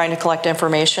we were trying to collect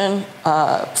information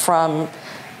from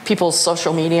people's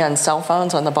social media and cell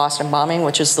phones on the Boston bombing,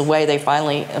 which is the way they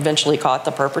eventually caught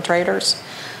the perpetrators,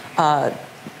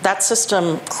 that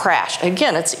system crashed.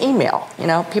 Again, it's email.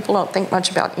 People don't think much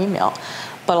about email.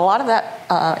 But a lot of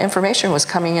that information was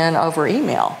coming in over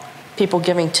email. People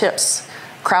giving tips,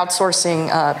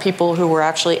 crowdsourcing people who were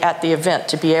actually at the event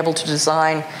to be able to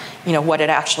design, what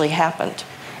had actually happened,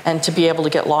 and to be able to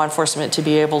get law enforcement to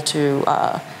be able to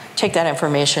take that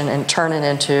information and turn it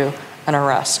into an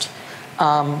arrest.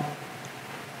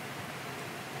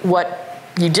 What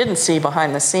you didn't see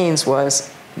behind the scenes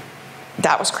was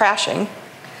that was crashing,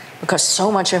 because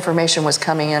so much information was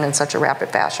coming in such a rapid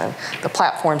fashion. The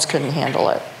platforms couldn't handle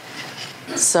it.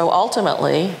 So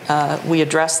ultimately, we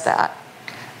addressed that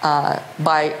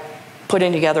by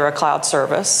putting together a cloud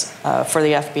service for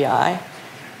the FBI.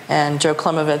 And Joe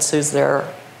Klimovitz, who's their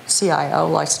CIO,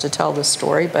 likes to tell this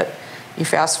story, but you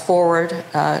fast forward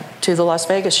to the Las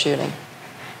Vegas shooting.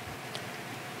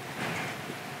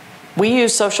 We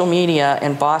used social media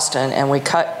in Boston, and we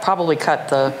probably cut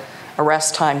the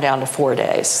arrest time down to 4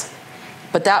 days.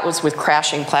 But that was with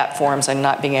crashing platforms and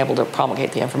not being able to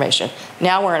promulgate the information.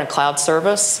 Now we're in a cloud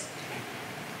service.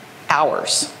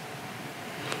 Hours.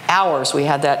 We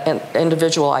had that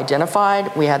individual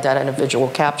identified, we had that individual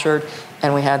captured,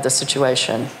 and we had the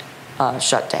situation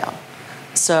shut down.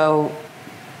 So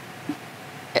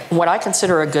what I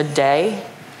consider a good day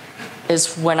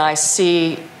is when I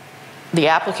see the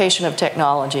application of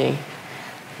technology,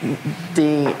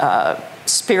 the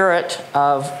spirit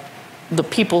of the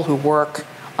people who work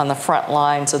on the front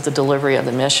lines of the delivery of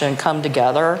the mission come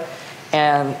together,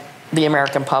 and the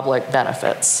American public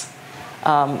benefits.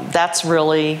 That's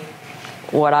really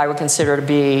what I would consider to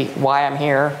be why I'm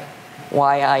here,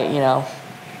 why I,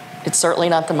 It's certainly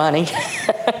not the money.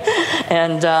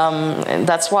 And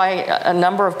that's why a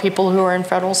number of people who are in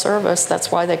federal service,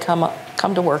 that's why they come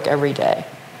to work every day.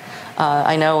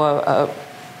 I know a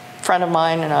friend of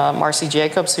mine, Margie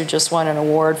Graves, who just won an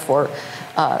award for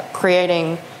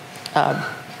creating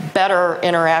better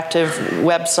interactive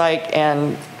website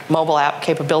and mobile app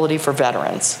capability for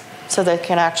veterans so they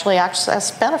can actually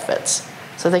access benefits.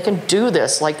 So they can do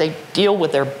this like they deal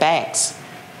with their banks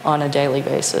on a daily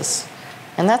basis.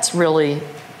 And that's really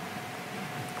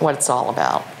what it's all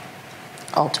about,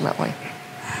 ultimately.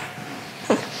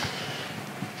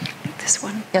 This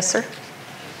one. Yes, sir?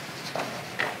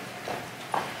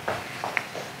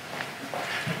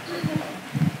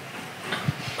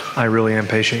 I really am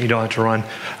patient. You don't have to run.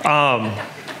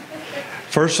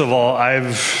 First of all,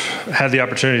 I've had the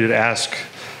opportunity to ask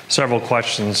several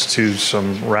questions to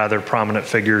some rather prominent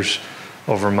figures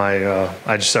over my,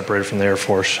 I just separated from the Air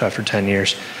Force after 10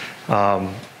 years.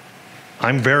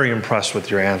 I'm very impressed with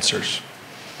your answers.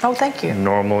 Oh, thank you.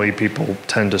 Normally, people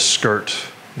tend to skirt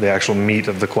the actual meat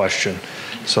of the question,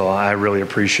 so I really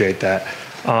appreciate that.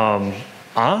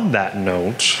 On that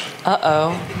note,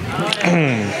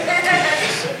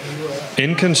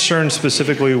 in concern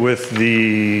specifically with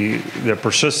the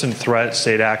persistent threat,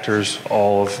 state actors,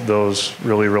 all of those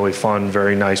really, really fun,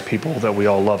 very nice people that we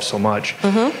all love so much.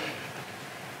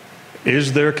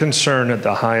 Is there concern at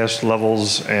the highest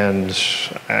levels and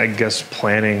I guess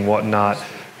planning, whatnot,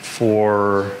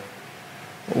 for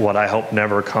what I hope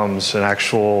never comes, an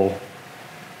actual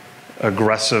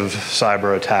aggressive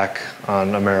cyber attack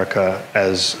on America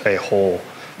as a whole?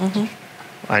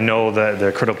 I know that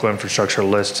the critical infrastructure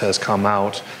list has come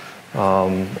out,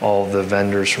 all the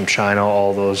vendors from China,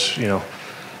 all those, you know,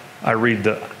 I read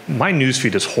my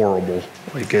newsfeed is horrible.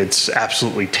 Like, it's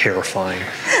absolutely terrifying.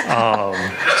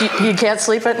 You can't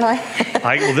sleep at night?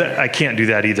 I can't do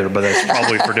that either, but that's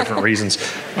probably for different reasons.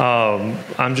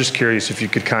 I'm just curious if you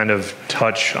could kind of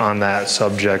touch on that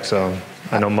subject.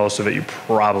 I know most of it you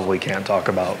probably can't talk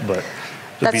about, but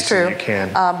the pieces you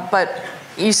can. But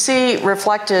you see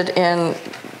reflected in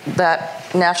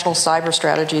that national cyber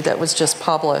strategy that was just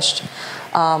published,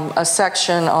 a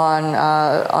section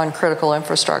on critical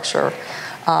infrastructure.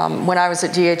 When I was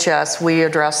at DHS, we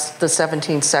addressed the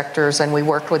 17 sectors and we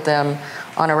worked with them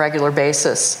on a regular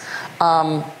basis.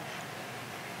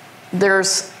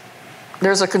 There's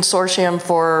a consortium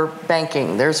for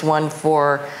banking. There's one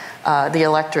for the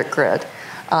electric grid.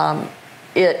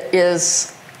 It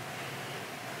is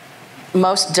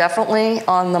most definitely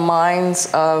on the minds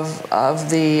of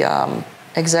the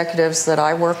executives that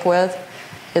I work with.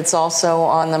 It's also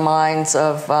on the minds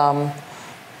of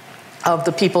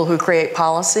the people who create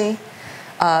policy.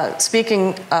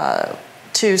 Speaking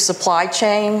to supply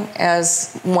chain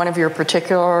as one of your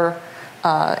particular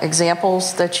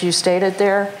examples that you stated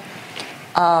there,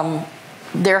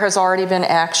 there has already been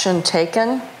action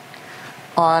taken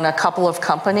on a couple of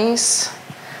companies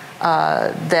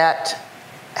that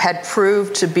had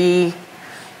proved to be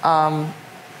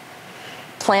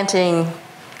planting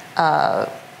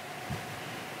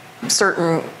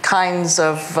certain kinds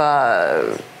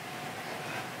of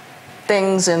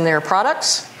things in their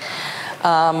products.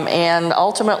 And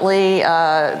ultimately,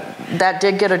 that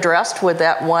did get addressed with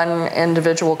that one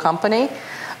individual company.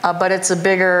 But it's a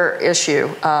bigger issue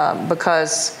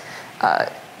because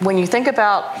when you think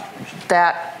about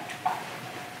that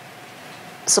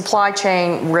supply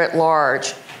chain writ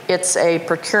large, it's a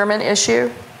procurement issue.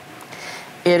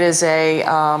 It is a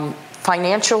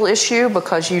financial issue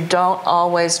because you don't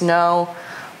always know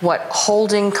what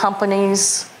holding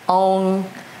companies own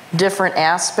different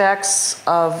aspects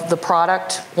of the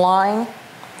product line.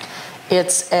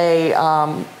 It's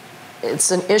an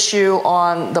issue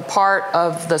on the part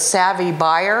of the savvy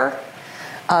buyer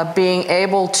being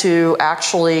able to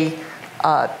actually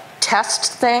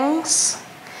test things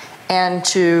and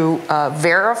to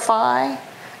verify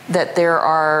that there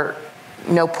are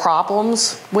no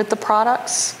problems with the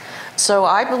products. So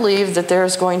I believe that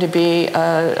there's going to be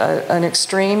an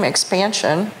extreme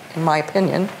expansion, in my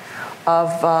opinion,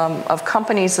 of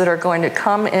companies that are going to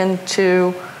come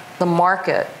into the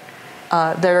market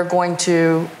that are going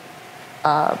to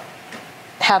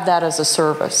have that as a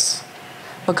service,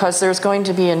 because there's going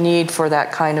to be a need for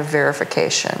that kind of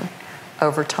verification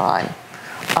over time.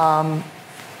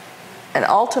 And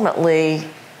ultimately,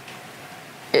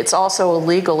 it's also a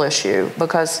legal issue,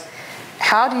 because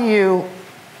how do you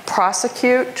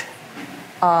prosecute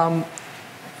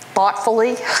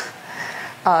thoughtfully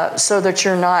so that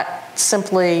you're not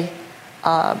simply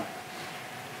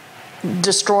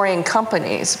destroying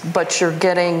companies, but you're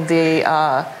getting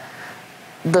the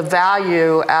the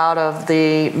value out of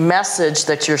the message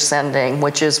that you're sending,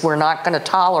 which is we're not going to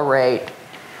tolerate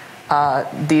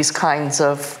these kinds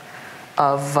of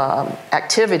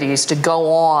activities to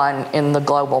go on in the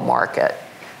global market.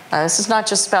 This is not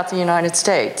just about the United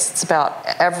States. It's about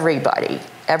everybody,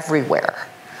 everywhere.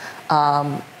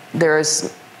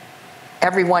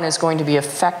 Everyone is going to be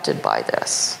affected by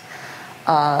this.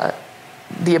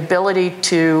 The ability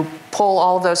to pull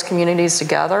all of those communities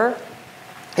together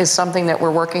is something that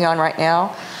we're working on right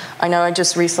now. I know I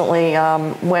just recently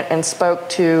went and spoke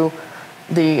to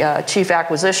the Chief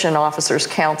Acquisition Officers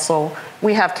Council.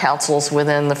 We have councils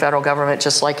within the federal government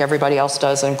just like everybody else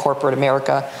does in corporate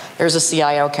America. There's a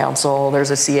CIO council,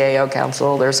 there's a CAO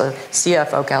council, there's a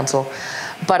CFO council.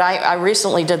 But I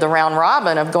recently did the round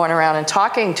robin of going around and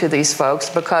talking to these folks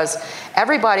because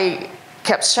everybody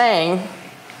kept saying,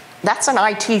 that's an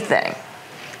IT thing.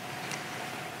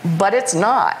 But it's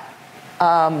not.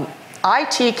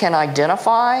 IT can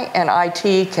identify and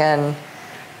IT can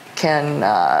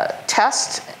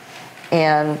test,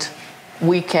 and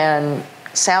we can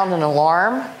sound an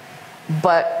alarm,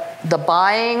 but the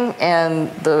buying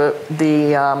and the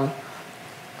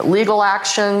legal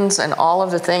actions and all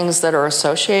of the things that are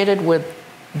associated with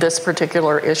this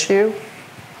particular issue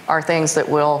are things that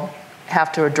we'll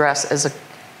have to address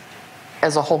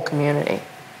as a whole community,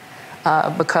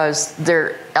 because there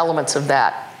are elements of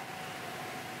that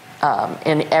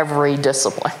in every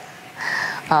discipline.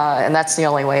 And that's the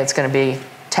only way it's going to be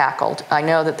tackled. I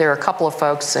know that there are a couple of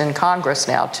folks in Congress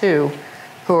now, too,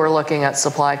 who are looking at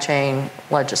supply chain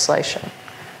legislation.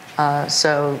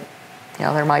 So,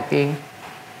 there might be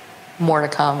more to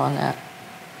come on that.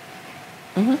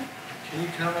 Mm-hmm. Can you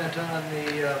comment on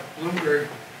the Bloomberg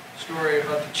story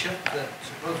about the chip that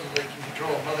supposedly can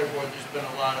control a motherboard? There's been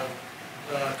a lot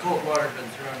of cold water been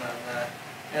thrown on that.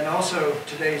 And also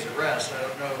today's arrest. I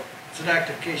don't know. It's an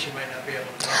active case. You might not be able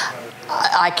to talk about it.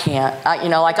 I can't.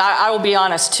 I will be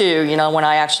honest too. When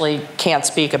I actually can't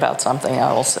speak about something,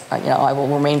 I will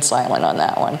remain silent on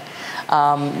that one.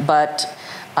 But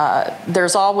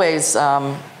there's always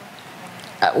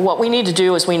what we need to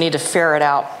do is we need to ferret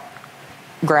out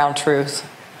ground truth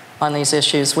on these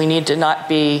issues. We need to not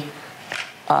be.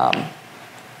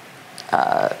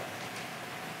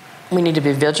 We need to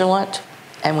be vigilant,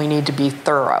 and we need to be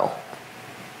thorough.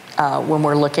 When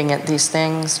we're looking at these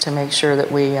things, to make sure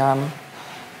that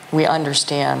we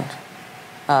understand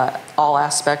all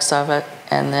aspects of it,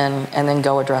 and then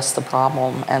go address the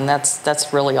problem. And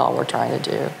that's really all we're trying to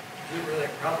do. Is it really a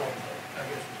problem, though? I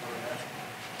guess is what I'm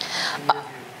asking. In your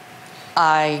view.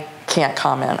 I can't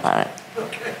comment on it.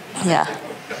 Okay. Yeah.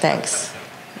 Thanks.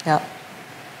 Yeah.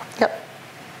 Yep.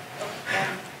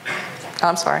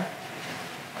 I'm sorry.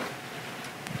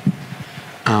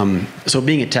 So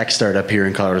being a tech startup here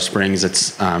in Colorado Springs,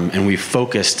 and we've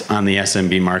focused on the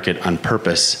SMB market on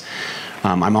purpose.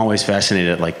 I'm always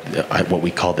fascinated at what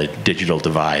we call the digital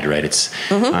divide, right? It's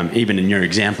even in your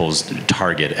examples,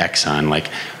 Target, Exxon, like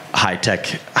high tech.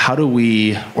 How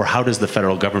does the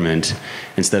federal government,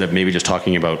 instead of maybe just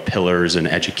talking about pillars and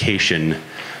education,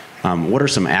 what are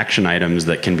some action items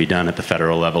that can be done at the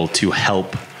federal level to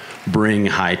help bring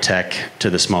high tech to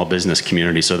the small business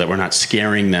community so that we're not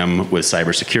scaring them with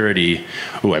cybersecurity?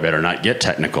 I better not get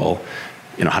technical.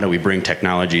 How do we bring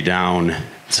technology down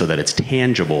so that it's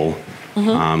tangible,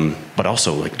 but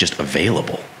also just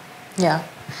available? Yeah.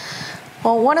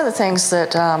 Well, one of the things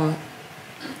that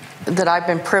that I've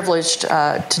been privileged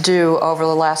to do over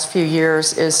the last few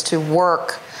years is to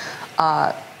work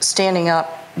standing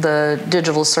up the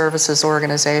Digital Services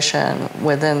Organization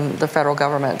within the federal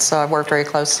government. So I've worked very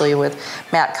closely with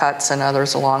Matt Cutts and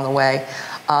others along the way,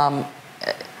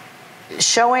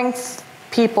 showing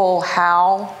people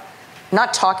how,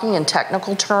 not talking in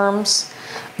technical terms,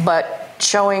 but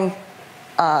showing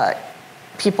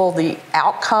people the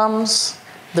outcomes,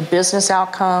 the business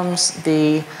outcomes,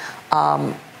 the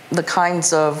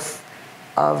kinds of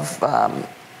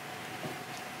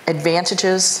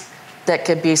advantages that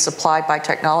could be supplied by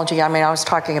technology. I mean, I was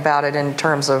talking about it in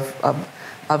terms of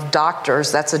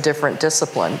doctors. That's a different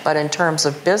discipline. But in terms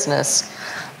of business,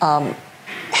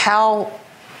 how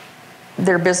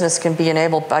their business can be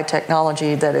enabled by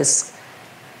technology that is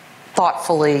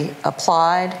thoughtfully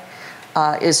applied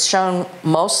is shown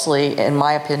mostly, in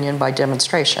my opinion, by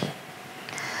demonstration.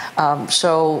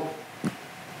 So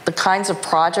the kinds of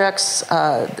projects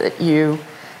that you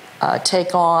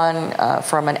take on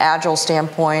from an agile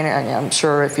standpoint, and I'm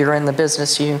sure if you're in the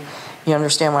business, you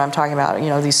understand what I'm talking about.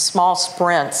 These small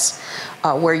sprints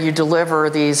where you deliver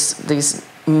these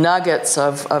nuggets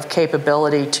of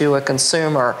capability to a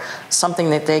consumer, something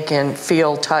that they can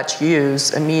feel, touch,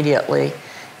 use immediately,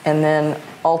 and then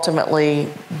ultimately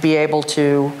be able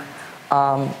to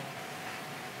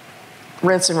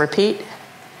rinse and repeat.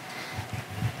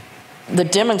 The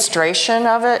demonstration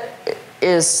of it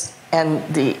is, and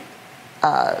the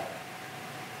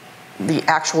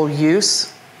actual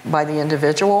use by the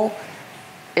individual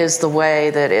is the way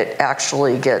that it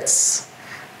actually gets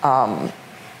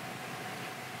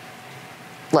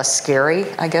less scary,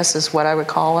 I guess is what I would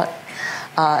call it.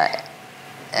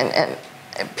 And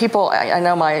people, I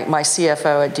know my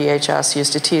CFO at DHS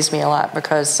used to tease me a lot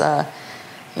because,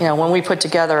 when we put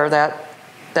together that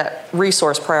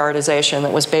resource prioritization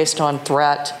that was based on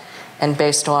threat and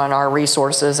based on our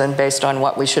resources and based on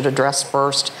what we should address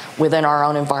first within our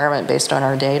own environment based on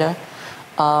our data,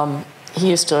 he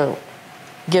used to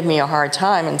give me a hard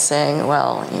time and saying,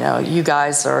 well, you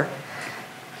guys are,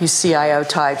 you CIO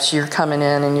types, you're coming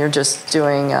in and you're just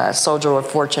doing Soldier of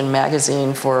Fortune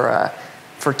magazine for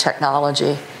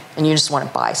technology, and you just want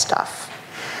to buy stuff.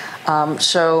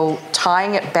 So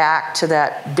tying it back to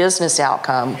that business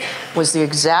outcome was the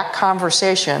exact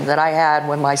conversation that I had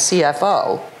with my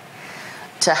CFO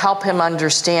to help him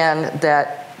understand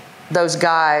that those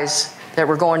guys that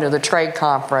were going to the trade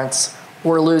conference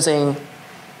were losing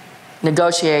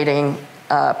negotiating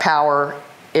power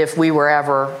if we were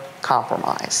ever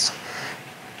compromised.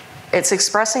 It's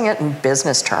expressing it in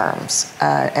business terms,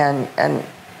 and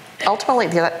ultimately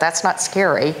that's not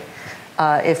scary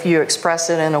if you express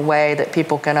it in a way that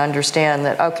people can understand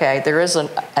that, okay, there is an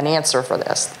answer for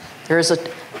this.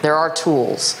 There are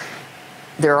tools,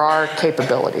 there are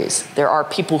capabilities, there are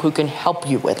people who can help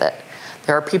you with it.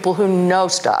 There are people who know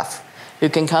stuff who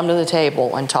can come to the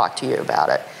table and talk to you about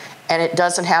it. And it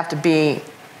doesn't have to be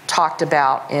talked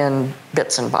about in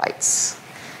bits and bytes.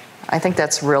 I think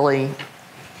that's really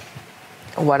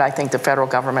what I think the federal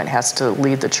government has to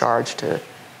lead the charge to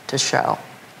show.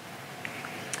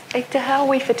 Victor, how are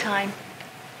we for time?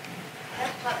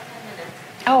 About 10 minutes.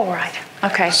 Oh, right.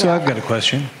 Okay. So I've got a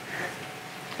question.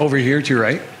 Over here to your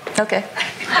right. Okay.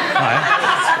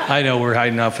 I know we're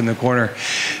hiding off in the corner.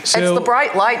 So, it's the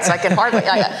bright lights. I can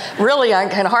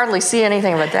hardly see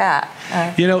anything but that.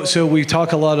 So we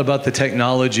talk a lot about the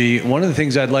technology. One of the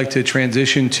things I'd like to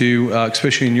transition to,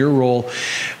 especially in your role,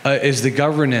 is the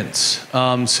governance.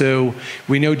 So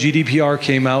we know GDPR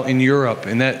came out in Europe,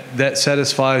 and that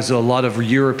satisfies a lot of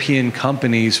European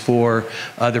companies for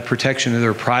the protection of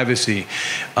their privacy.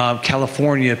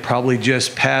 California probably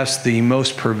just passed the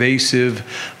most pervasive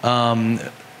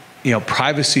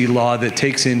privacy law that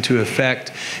takes into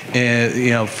effect,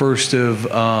 1st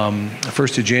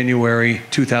of January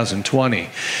 2020.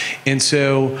 And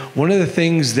so one of the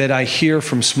things that I hear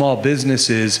from small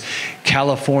businesses,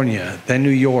 California, then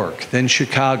New York, then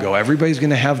Chicago, everybody's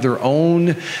going to have their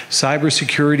own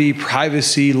cybersecurity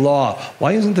privacy law.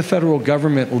 Why isn't the federal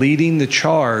government leading the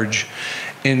charge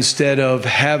instead of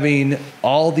having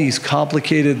all these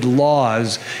complicated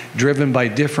laws driven by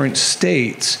different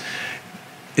states?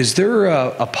 Is there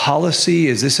a policy?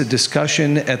 Is this a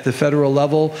discussion at the federal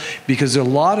level? Because a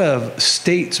lot of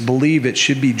states believe it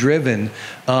should be driven.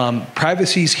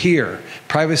 Privacy's here.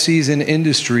 Privacy's in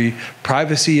industry.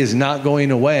 Privacy is not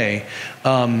going away.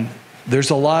 There's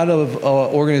a lot of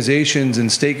organizations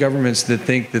and state governments that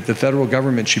think that the federal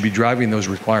government should be driving those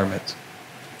requirements.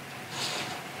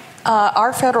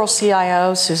 Our federal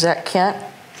CIO, Suzette Kent,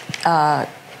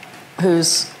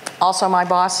 who's also my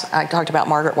boss. I talked about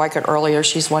Margaret Weichert earlier.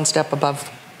 She's one step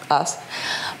above us.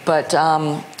 But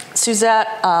Suzette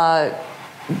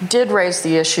did raise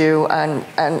the issue,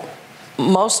 and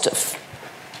most of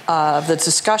the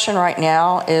discussion right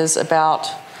now is about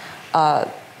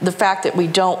the fact that we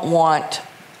don't want,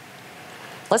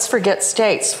 let's forget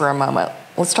states for a moment.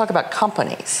 Let's talk about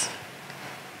companies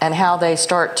and how they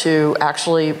start to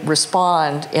actually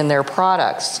respond in their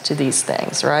products to these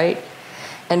things, right?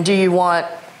 And do you want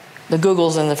the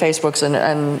Googles and the Facebooks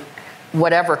and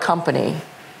whatever company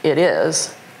it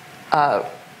is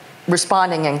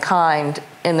responding in kind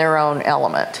in their own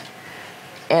element?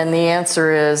 And the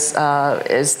answer is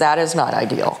that is not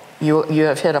ideal. You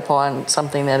have hit upon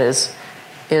something that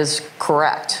is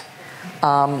correct.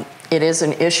 It is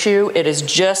an issue. It is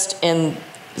just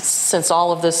since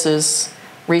all of this is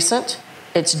recent,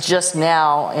 it's just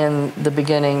now in the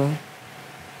beginning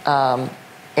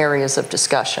areas of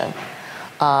discussion.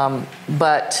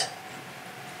 But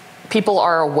people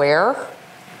are aware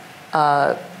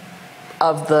of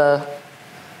the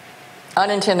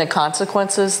unintended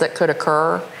consequences that could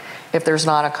occur if there's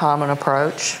not a common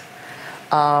approach.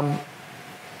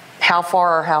 How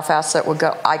far or how fast that would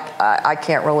go, I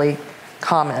can't really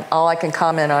comment. All I can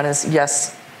comment on is,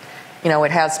 yes,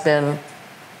 it has been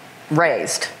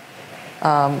raised.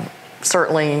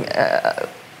 certainly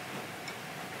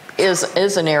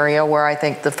is an area where I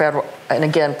think the federal, and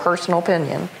again, personal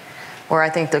opinion, where I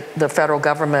think the federal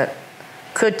government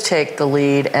could take the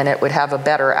lead and it would have a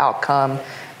better outcome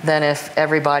than if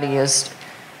everybody is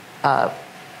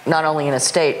not only in a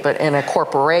state but in a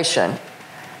corporation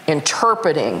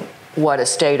interpreting what a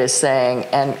state is saying,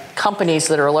 and companies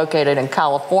that are located in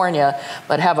California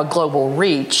but have a global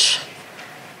reach,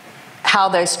 how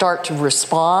they start to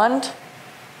respond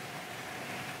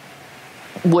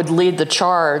would lead the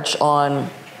charge on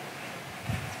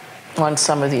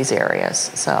some of these areas.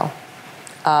 So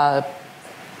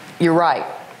you're right,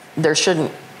 there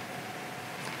shouldn't,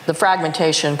 the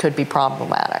fragmentation could be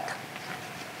problematic.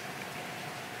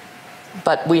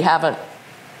 But we haven't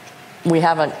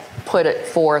put it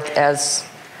forth as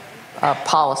a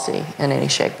policy in any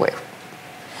shape or way.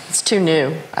 It's too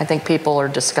new. I think people are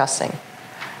discussing.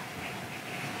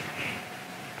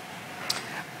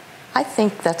 I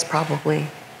think that's probably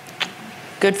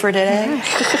good for today.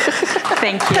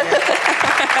 Thank you.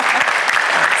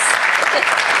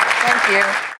 Thank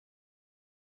you.